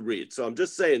reasons to read. So I'm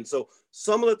just saying, so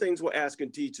some of the things we're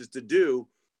asking teachers to do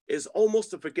is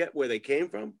almost to forget where they came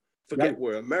from, forget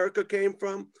where America came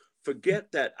from,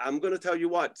 forget that. I'm going to tell you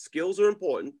what, skills are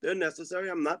important. They're necessary.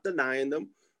 I'm not denying them.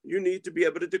 You need to be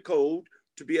able to decode,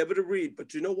 to be able to read.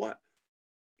 But you know what?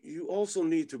 You also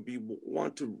need to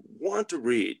want to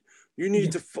read. You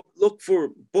need to look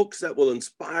for books that will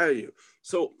inspire you.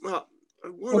 So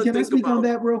can I speak on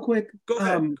that real quick? Go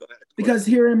ahead. Because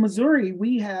here in Missouri,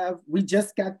 we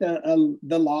just got the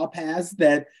law passed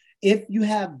that if you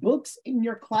have books in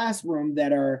your classroom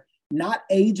that are not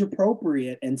age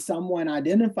appropriate and someone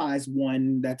identifies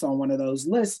one that's on one of those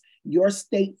lists, your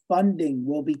state funding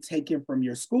will be taken from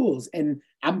your schools. And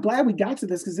I'm glad we got to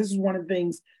this, because this is one of the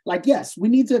things, like, yes, we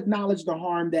need to acknowledge the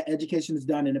harm that education has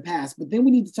done in the past, but then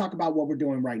we need to talk about what we're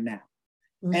doing right now.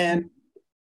 And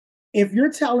if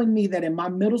you're telling me that in my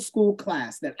middle school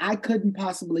class that I couldn't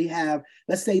possibly have,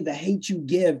 let's say, The Hate U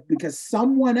Give, because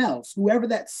someone else, whoever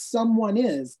that someone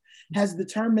is, has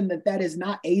determined that that is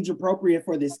not age appropriate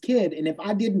for this kid. And if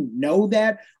I didn't know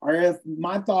that, or if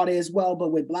my thought is, well,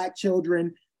 but with Black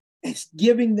children, it's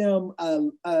giving them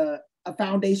a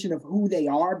foundation of who they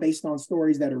are based on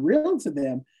stories that are real to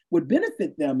them, would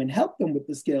benefit them and help them with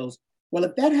the skills. Well,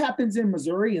 if that happens in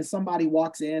Missouri and somebody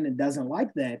walks in and doesn't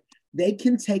like that, they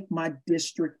can take my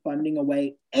district funding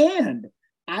away, and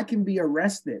I can be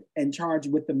arrested and charged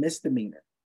with a misdemeanor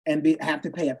and have to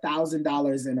pay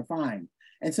 $1,000 in a fine.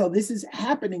 And so this is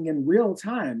happening in real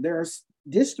time. There are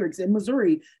districts in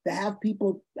Missouri that have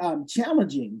people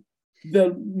challenging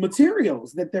the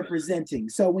materials that they're presenting.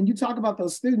 So when you talk about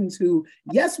those students who,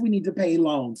 yes, we need to pay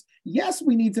loans. Yes,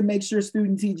 we need to make sure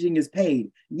student teaching is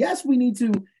paid. Yes, we need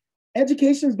to.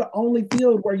 Education is the only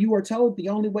field where you are told the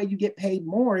only way you get paid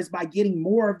more is by getting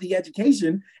more of the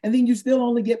education, and then you still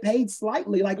only get paid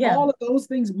slightly. All of those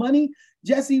things, money,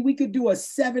 Jesse, we could do a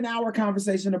 7-hour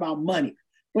conversation about money.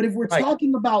 But if we're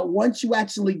talking about once you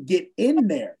actually get in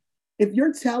there, if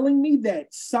you're telling me that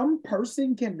some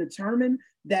person can determine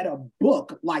that a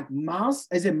book like Mouse,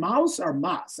 is it Mouse or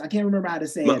Moss? I can't remember how to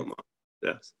say it.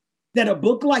 Yes. That a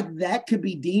book like that could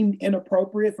be deemed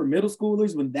inappropriate for middle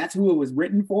schoolers when that's who it was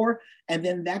written for. And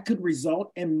then that could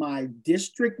result in my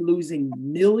district losing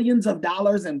millions of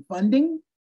dollars in funding.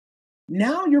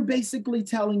 Now you're basically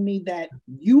telling me that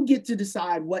you get to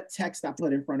decide what text I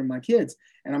put in front of my kids.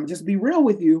 And I'm just be real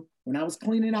with you. When I was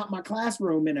cleaning out my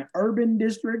classroom in an urban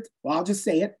district, well, I'll just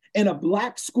say it, in a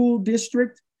Black school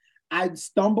district, I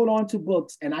stumbled onto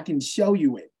books, and I can show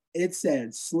you it. It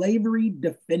said Slavery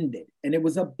Defended, and it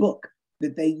was a book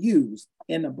that they used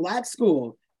in a Black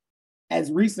school as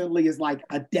recently as like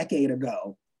a decade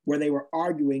ago, where they were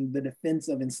arguing the defense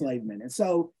of enslavement. And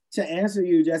so to answer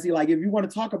you, Jesse, like if you want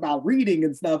to talk about reading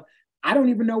and stuff, I don't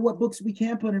even know what books we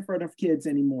can put in front of kids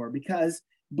anymore, because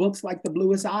books like The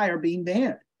Bluest Eye are being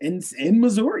banned in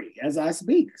Missouri as I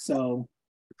speak. So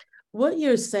what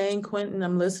you're saying, Quentin,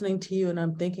 I'm listening to you and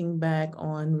I'm thinking back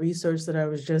on research that I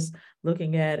was just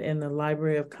looking at in the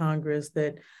Library of Congress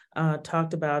that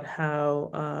talked about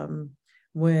how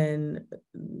when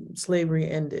slavery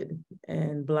ended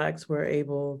and Blacks were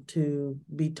able to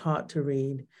be taught to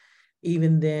read,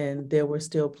 even then there were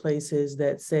still places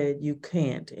that said you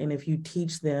can't. And if you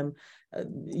teach them,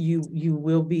 you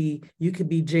could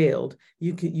be jailed.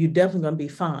 You definitely gonna be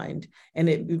fined. And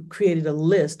it created a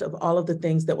list of all of the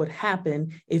things that would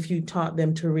happen if you taught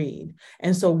them to read.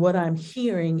 And so what I'm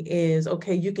hearing is,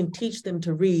 okay, you can teach them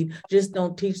to read, just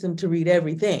don't teach them to read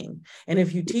everything. And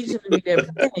if you teach them to read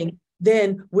everything,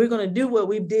 then we're going to do what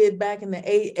we did back in the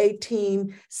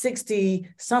 1860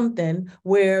 something,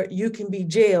 where you can be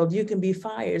jailed, you can be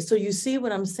fired. So you see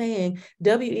what I'm saying?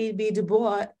 W.E.B. Du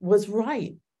Bois was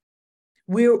right.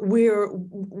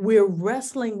 We're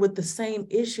wrestling with the same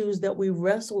issues that we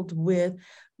wrestled with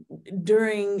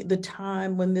during the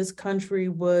time when this country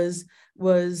was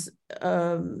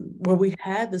where we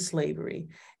had the slavery.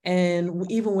 And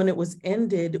even when it was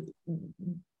ended,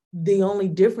 the only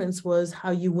difference was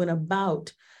how you went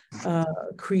about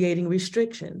creating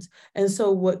restrictions. And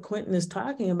so what Quentin is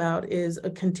talking about is a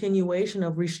continuation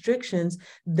of restrictions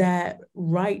that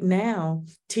right now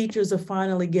teachers are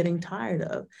finally getting tired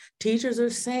of. Teachers are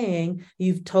saying,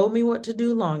 you've told me what to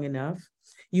do long enough.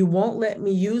 You won't let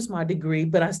me use my degree,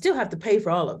 but I still have to pay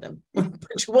for all of them,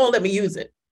 but you won't let me use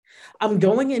it. I'm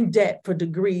going in debt for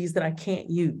degrees that I can't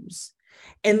use.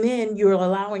 And then you're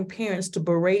allowing parents to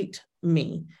berate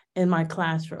me in my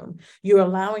classroom. You're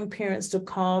allowing parents to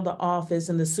call the office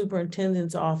and the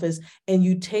superintendent's office, and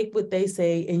you take what they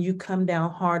say and you come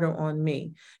down harder on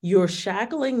me. You're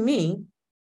shackling me.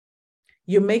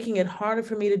 You're making it harder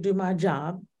for me to do my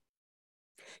job.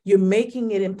 You're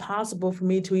making it impossible for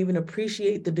me to even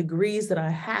appreciate the degrees that I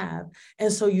have.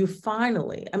 And so you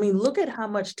finally, look at how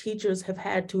much teachers have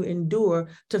had to endure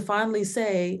to finally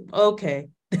say, okay,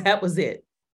 that was it.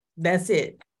 That's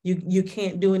it. You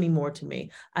can't do any more to me.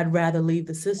 I'd rather leave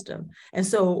the system. And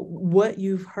so what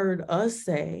you've heard us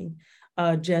say,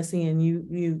 Jesse, and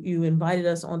you invited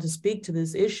us on to speak to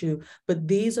this issue, but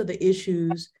these are the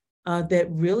issues that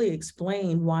really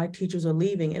explain why teachers are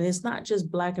leaving. And it's not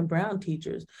just Black and brown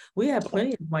teachers. We have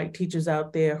plenty of white teachers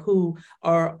out there who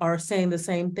are saying the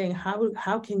same thing.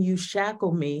 How can you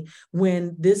shackle me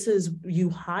when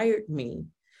you hired me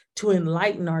to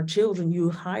enlighten our children?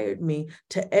 You hired me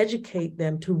to educate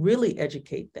them, to really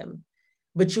educate them,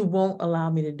 but you won't allow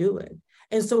me to do it.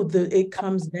 And so it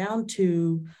comes down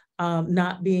to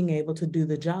not being able to do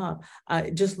the job.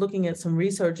 Just looking at some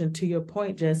research, and to your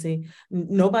point, Jesse,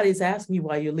 nobody's asking you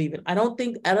why you're leaving. I don't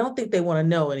think they want to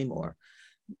know anymore,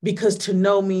 because to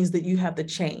know means that you have to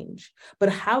change. But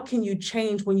how can you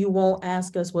change when you won't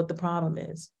ask us what the problem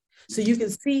is? So you can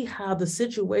see how the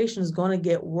situation is going to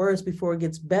get worse before it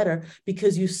gets better,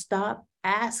 because you stop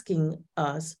asking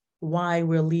us why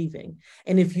we're leaving.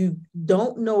 And if you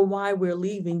don't know why we're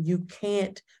leaving, you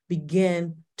can't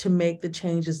begin to make the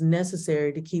changes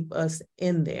necessary to keep us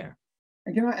in there.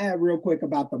 And can I add real quick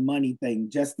about the money thing,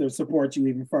 just to support you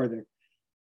even further?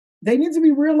 They need to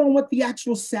be real on what the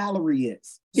actual salary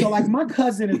is. So like my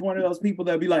cousin is one of those people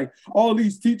that'll be like, all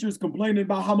these teachers complaining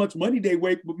about how much money they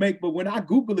make, but when I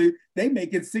Google it, they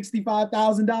make it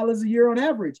 $65,000 a year on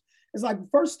average. It's like,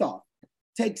 first off,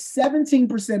 take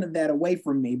 17% of that away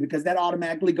from me, because that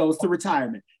automatically goes to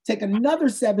retirement. Take another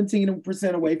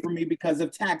 17% away from me because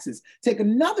of taxes. Take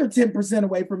another 10%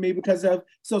 away from me because of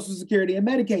Social Security and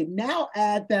Medicaid. Now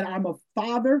add that I'm a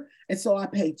father, and so I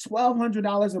pay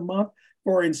 $1,200 a month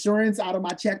for insurance out of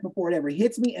my check before it ever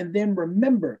hits me. And then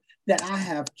remember that I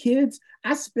have kids.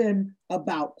 I spend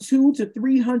about $200 to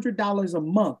 $300 a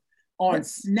month on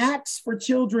snacks for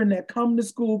children that come to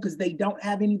school because they don't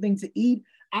have anything to eat.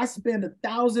 I spend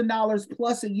 $1,000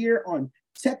 plus a year on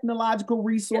technological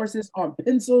resources, on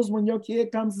pencils when your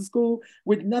kid comes to school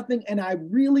with nothing. And I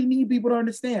really need people to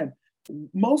understand,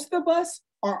 most of us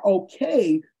are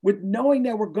okay with knowing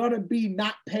that we're going to be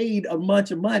not paid a bunch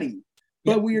of money.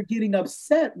 But we are getting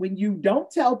upset when you don't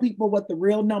tell people what the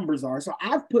real numbers are. So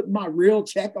I've put my real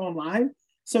check online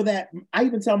so that I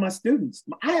even tell my students.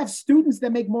 I have students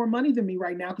that make more money than me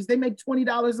right now because they make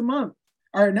 $20 a month,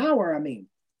 or an hour,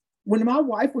 When my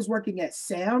wife was working at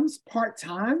Sam's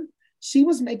part-time, she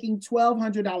was making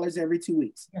 $1,200 every 2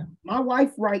 weeks. Yeah. My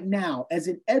wife right now, as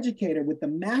an educator with the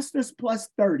master's plus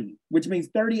 30, which means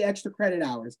 30 extra credit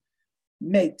hours,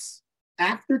 makes,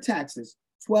 after taxes,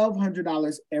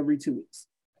 $1,200 every 2 weeks.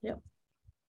 Yep.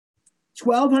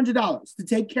 $1,200 to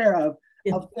take care of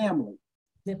a family.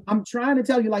 Yep. I'm trying to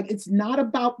tell you, like, it's not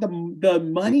about the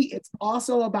money. It's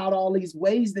also about all these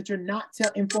ways that you're not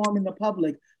informing the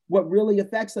public what really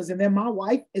affects us. And then my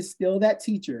wife is still that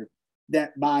teacher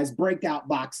that buys breakout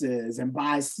boxes and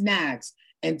buys snacks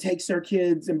and takes her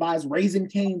kids and buys Raising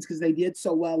Cane's because they did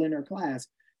so well in her class.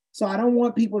 So I don't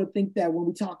want people to think that when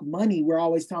we talk money, we're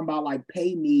always talking about like,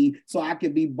 pay me so I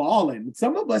can be balling.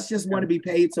 Some of us just want to be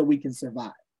paid so we can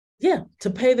survive. Yeah, to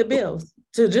pay the bills,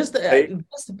 just to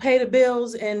pay the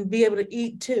bills and be able to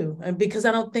eat too. And because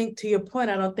I don't think, to your point,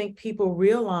 I don't think people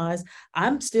realize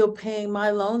I'm still paying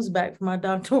my loans back for my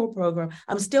doctoral program.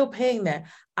 I'm still paying that.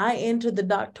 I entered the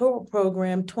doctoral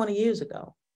program 20 years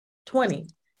ago, 20,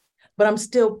 but I'm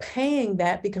still paying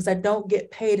that because I don't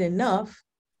get paid enough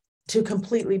to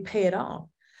completely pay it off.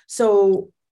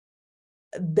 So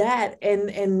that,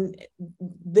 and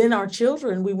then our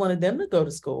children, we wanted them to go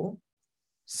to school.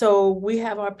 So we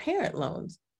have our parent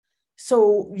loans.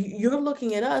 So you're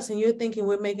looking at us and you're thinking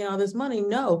we're making all this money.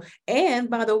 No. And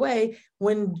by the way,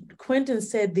 when Quentin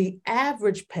said the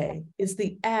average pay is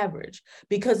the average,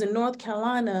 because in North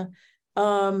Carolina,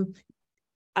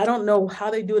 I don't know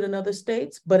how they do it in other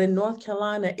states, but in North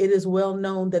Carolina, it is well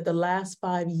known that the last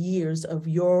 5 years of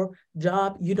your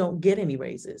job, you don't get any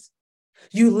raises.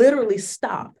 You literally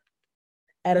stop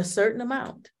at a certain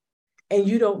amount and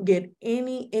you don't get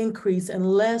any increase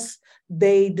unless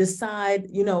they decide,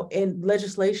 and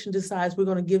legislation decides we're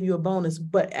going to give you a bonus.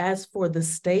 But as for the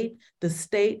state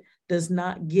does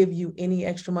not give you any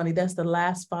extra money. That's the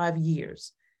last 5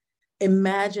 years.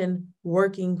 Imagine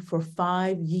working for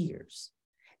 5 years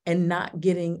and not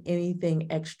getting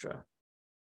anything extra.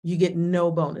 You get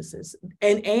no bonuses.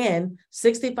 And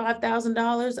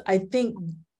 $65,000, I think,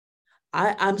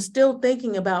 I'm still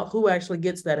thinking about who actually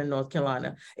gets that in North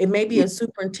Carolina. It may be a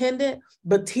superintendent,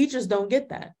 but teachers don't get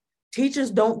that.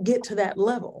 Teachers don't get to that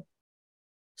level.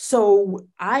 So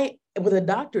with a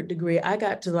doctorate degree, I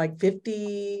got to like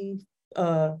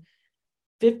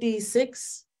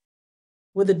 56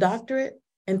 with a doctorate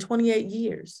in 28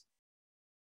 years.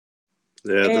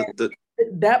 Yeah,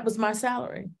 that was my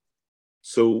salary.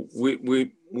 So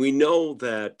we know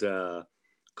that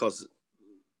because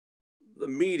the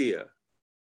media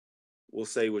will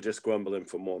say we're just grumbling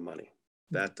for more money.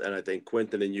 And I think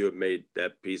Quentin and you have made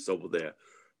that piece over there.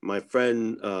 My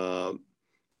friend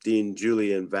Dean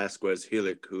Julian Vasquez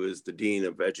Hillick, who is the Dean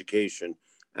of Education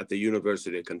at the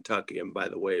University of Kentucky, and by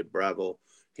the way, bravo,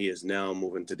 he is now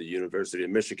moving to the University of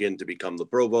Michigan to become the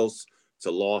provost. It's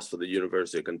a loss for the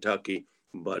University of Kentucky,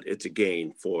 but it's a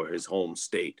gain for his home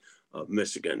state of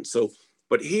Michigan. So,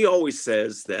 but he always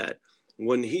says that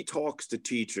when he talks to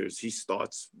teachers, he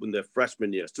starts when they're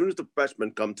freshman year. As soon as the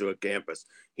freshmen come to a campus,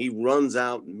 he runs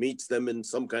out and meets them in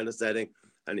some kind of setting,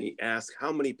 and he asks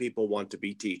how many people want to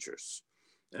be teachers.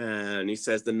 And he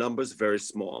says the number's very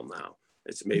small now.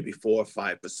 It's maybe 4 or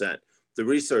 5%. The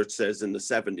research says in the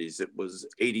 70s, it was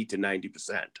 80 to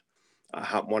 90%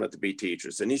 wanted to be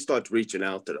teachers. And he starts reaching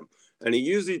out to them. And he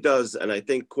usually does, and I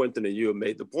think Quentin and you have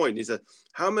made the point. He said,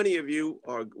 how many of you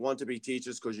want to be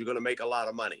teachers because you're going to make a lot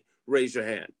of money? Raise your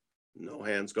hand. No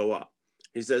hands go up.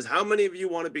 He says, how many of you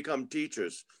want to become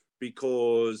teachers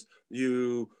because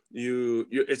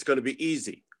it's going to be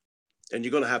easy and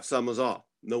you're going to have summers off?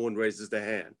 No one raises their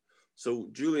hand. So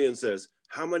Julian says,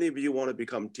 how many of you want to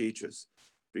become teachers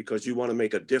because you want to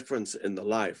make a difference in the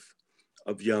life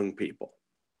of young people?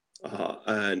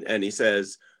 And he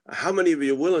says, how many of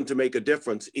you are willing to make a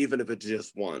difference, even if it's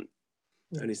just one?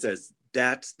 And he says,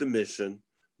 that's the mission,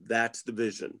 that's the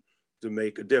vision, to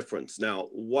make a difference. Now,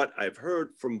 what I've heard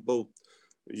from both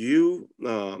you,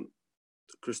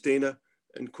 Christina,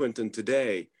 and Quentin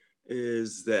today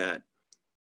is that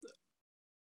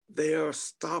they are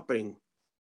stopping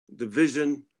the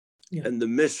vision and the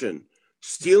mission,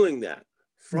 stealing that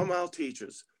from our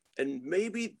teachers. And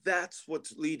maybe that's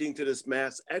what's leading to this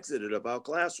mass exit of our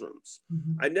classrooms.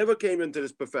 I never came into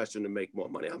this profession to make more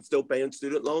money. I'm still paying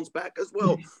student loans back as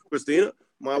well, Christina.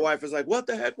 My wife is like, what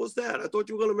the heck was that? I thought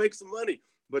you were going to make some money.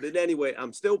 But anyway,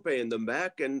 I'm still paying them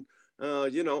back. And,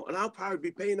 and I'll probably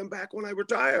be paying them back when I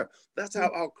retire. That's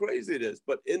how crazy it is.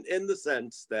 But in the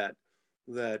sense that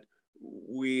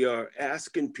we are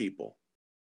asking people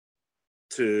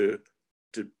to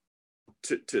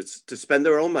spend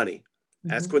their own money,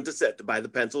 as Quentin said, to buy the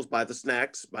pencils, buy the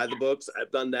snacks, buy the books.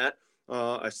 I've done that.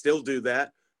 I still do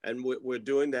that. And we're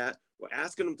doing that. We're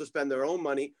asking them to spend their own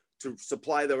money to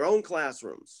supply their own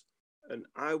classrooms. And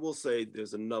I will say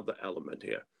there's another element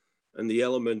here. And the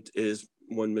element is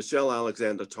when Michelle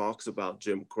Alexander talks about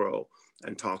Jim Crow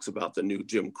and talks about the new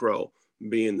Jim Crow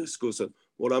being the school system,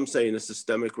 what I'm saying is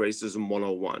systemic racism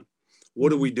 101.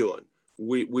 What are we doing?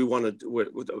 We want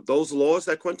to, those laws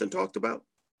that Quentin talked about,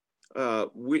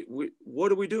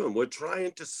 what are we doing? We're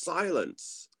trying to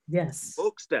silence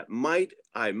books that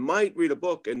I might read a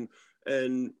book and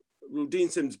Dean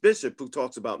Sims Bishop, who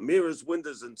talks about mirrors,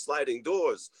 windows, and sliding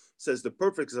doors, says the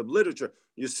perfect of literature.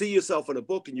 You see yourself in a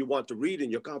book and you want to read,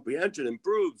 and your comprehension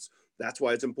improves. That's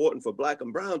why it's important for Black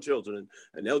and brown children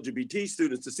and LGBT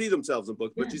students to see themselves in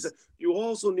books. Yes. But she said, you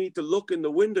also need to look in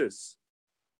the windows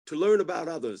to learn about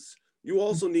others. You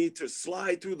also need to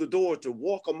slide through the door, to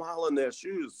walk a mile in their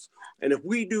shoes. And if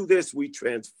we do this, we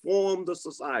transform the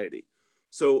society.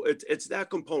 So it's that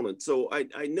component. So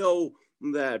I know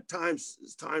that time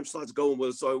slots going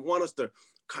with us. So I want us to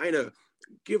kind of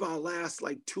give our last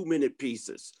like 2-minute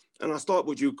pieces. And I'll start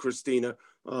with you, Christina.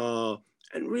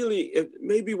 And really,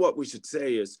 maybe what we should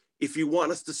say is, if you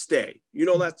want us to stay, you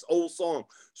know, that's old song,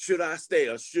 should I stay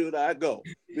or should I go?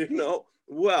 You know,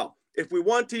 well, if we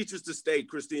want teachers to stay,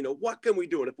 Christina, what can we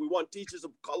do? And if we want teachers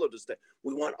of color to stay,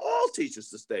 we want all teachers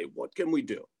to stay. What can we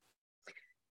do?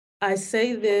 I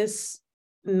say this,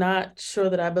 not sure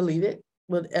that I believe it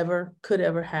could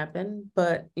ever happen,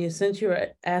 but since you're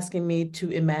asking me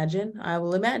to imagine, I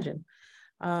will imagine.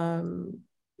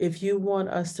 If you want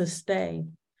us to stay,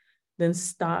 then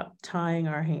stop tying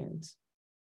our hands.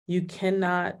 You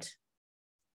cannot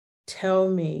tell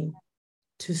me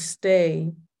to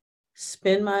stay,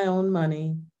 spend my own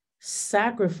money,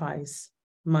 sacrifice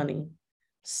money,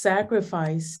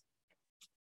 sacrifice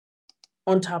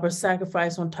on top of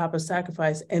sacrifice on top of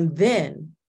sacrifice, and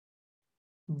then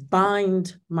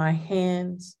bind my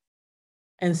hands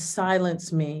and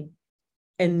silence me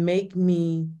and make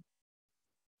me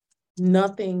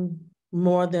nothing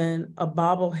more than a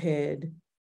bobblehead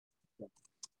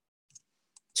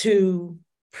to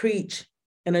preach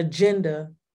an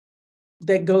agenda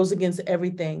that goes against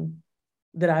everything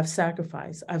that I've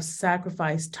sacrificed. I've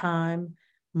sacrificed time,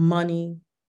 money,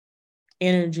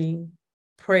 energy,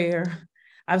 prayer.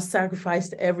 I've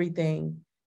sacrificed everything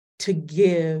to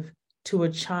give to a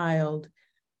child,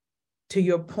 to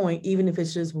your point, even if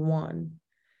it's just one,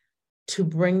 to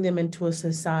bring them into a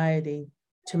society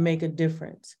to make a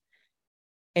difference.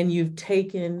 And you've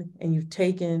taken and you've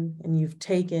taken and you've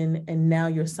taken, and now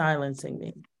you're silencing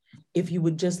me. If you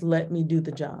would just let me do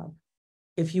the job,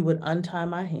 if you would untie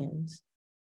my hands,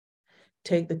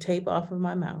 take the tape off of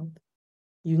my mouth,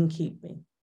 you can keep me.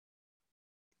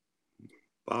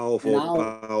 Powerful,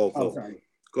 powerful. Oh, sorry.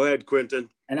 Go ahead, Quentin.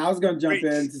 And I was going to jump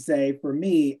in to say, for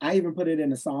me, I even put it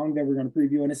in a song that we're going to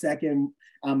preview in a second.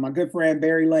 My good friend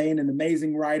Barry Lane, an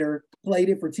amazing writer, played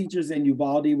it for teachers in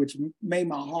Uvalde, which made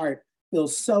my heart feel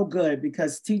so good,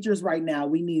 because teachers right now,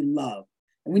 we need love.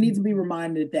 And we need to be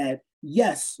reminded that,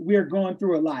 yes, we're going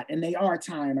through a lot and they are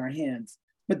tying our hands,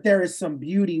 but there is some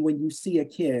beauty when you see a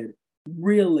kid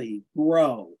really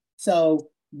grow. So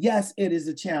yes, it is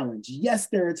a challenge. Yes,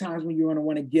 there are times when you're going to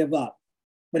want to give up.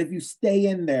 But if you stay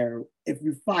in there, if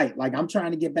you fight, like I'm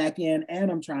trying to get back in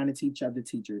and I'm trying to teach other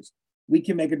teachers, we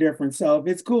can make a difference. So if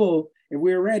it's cool, if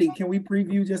we're ready, can we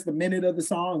preview just a minute of the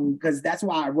song? Because that's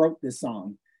why I wrote this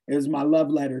song. It was my love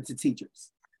letter to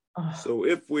teachers. So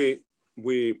if we've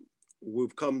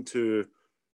come to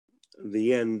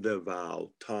the end of our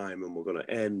time, and we're going to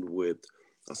end with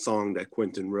a song that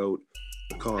Quentin wrote,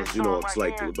 because, you know, it's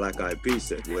like the Black Eyed Peas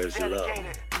said, where's your love?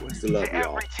 Where's the love,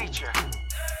 y'all? Every teacher.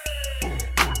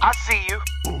 I see you,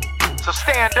 so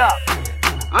stand up.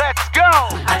 Let's go.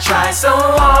 I try so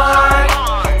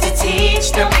hard to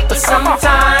teach them, but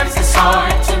sometimes it's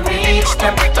hard to reach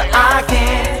them. But I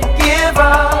can't give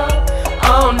up.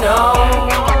 Oh no,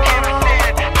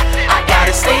 I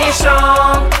gotta stay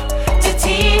strong to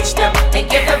teach them and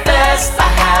give the best I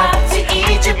have to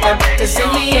each of them. 'Cause in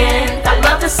the end, I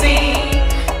love to see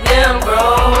them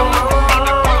grow.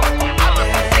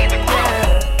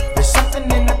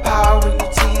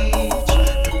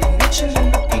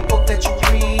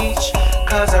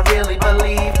 Cause I really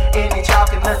believe any child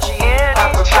can achieve.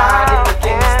 I provided the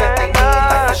things that they need,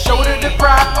 like a shoulder to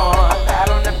cry on, a pat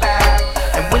on the back.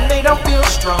 And when they don't feel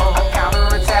strong, a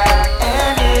counterattack.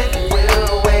 And it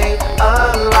will weigh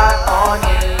a lot on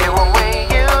you. It will weigh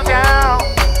you down.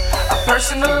 A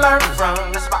person to learn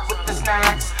from, the spot with the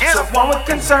snacks. Someone with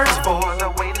concerns for the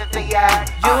way that they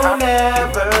act. You'll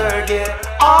never get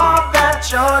all that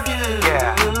you're due.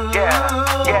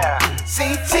 Yeah.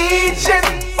 See, teaching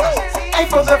ain't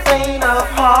for the faint of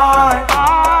heart.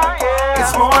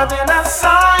 It's more than a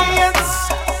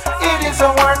science, it is a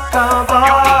work of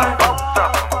art.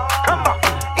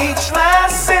 Each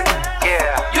lesson,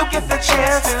 you get the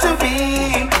chance to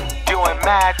be doing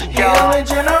magic, healing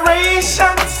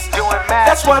generations.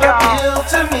 That's what appealed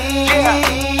to me.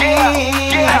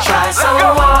 I try so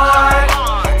hard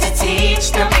to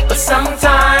teach them, but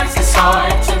sometimes it's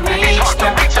hard to reach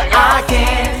them. But I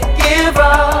can't give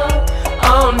up.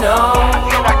 Oh no,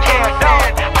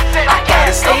 I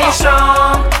gotta stay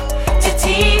strong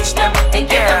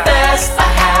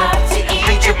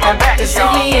Cause in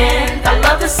the end, I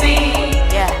love to see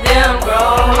them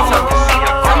grow.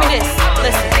 Tell me this,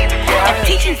 listen. If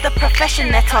teaching's the profession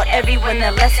that taught everyone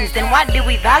their lessons, then why do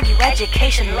we value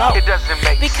education low?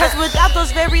 Because without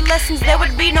those very lessons, there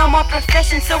would be no more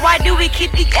profession. So why do we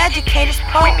keep the educators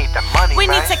poor? We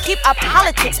need to keep our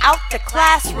politics out the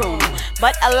classroom,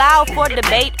 but allow for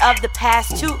debate of the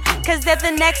past too. Cause they're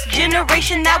the next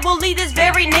generation that will lead this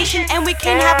very nation, and we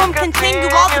can't have them continue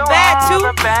all the bad too.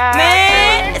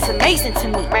 Man, it's amazing to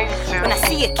me when I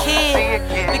see a kid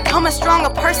become a stronger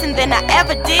person than I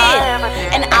ever did.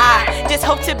 And I just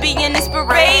hope to be an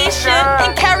inspiration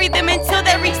and carry them until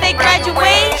they reach their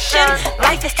graduation.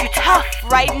 Life is too tough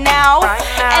right now,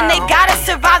 and they gotta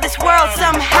survive this world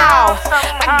somehow.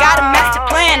 I got a master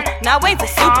plan, not wait for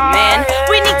Superman.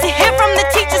 We need to hear from the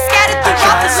teachers scattered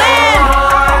throughout the land.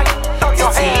 To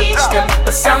teach them,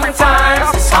 but sometimes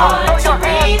it's hard to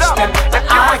reach them. But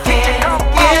I can't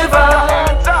give up.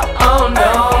 Oh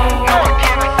no,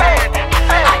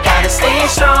 I gotta stay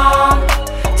strong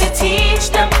to teach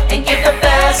them and give the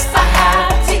best I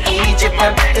have to each of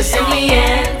them. Cause in the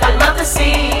end, I love to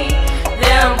see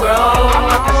them grow.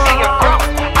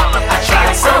 I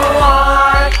try so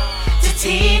hard to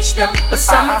teach them, but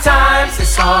sometimes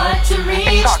it's hard to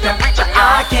reach them. But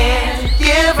I can't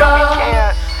give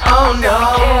up. Oh no,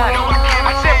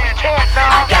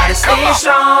 I gotta stay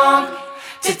strong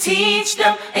to teach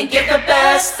them and give the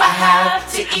best I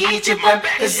have to each of them.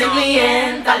 Cause in the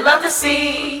end, I love to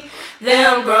see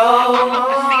them grow.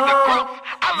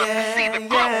 Yeah,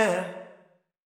 yeah.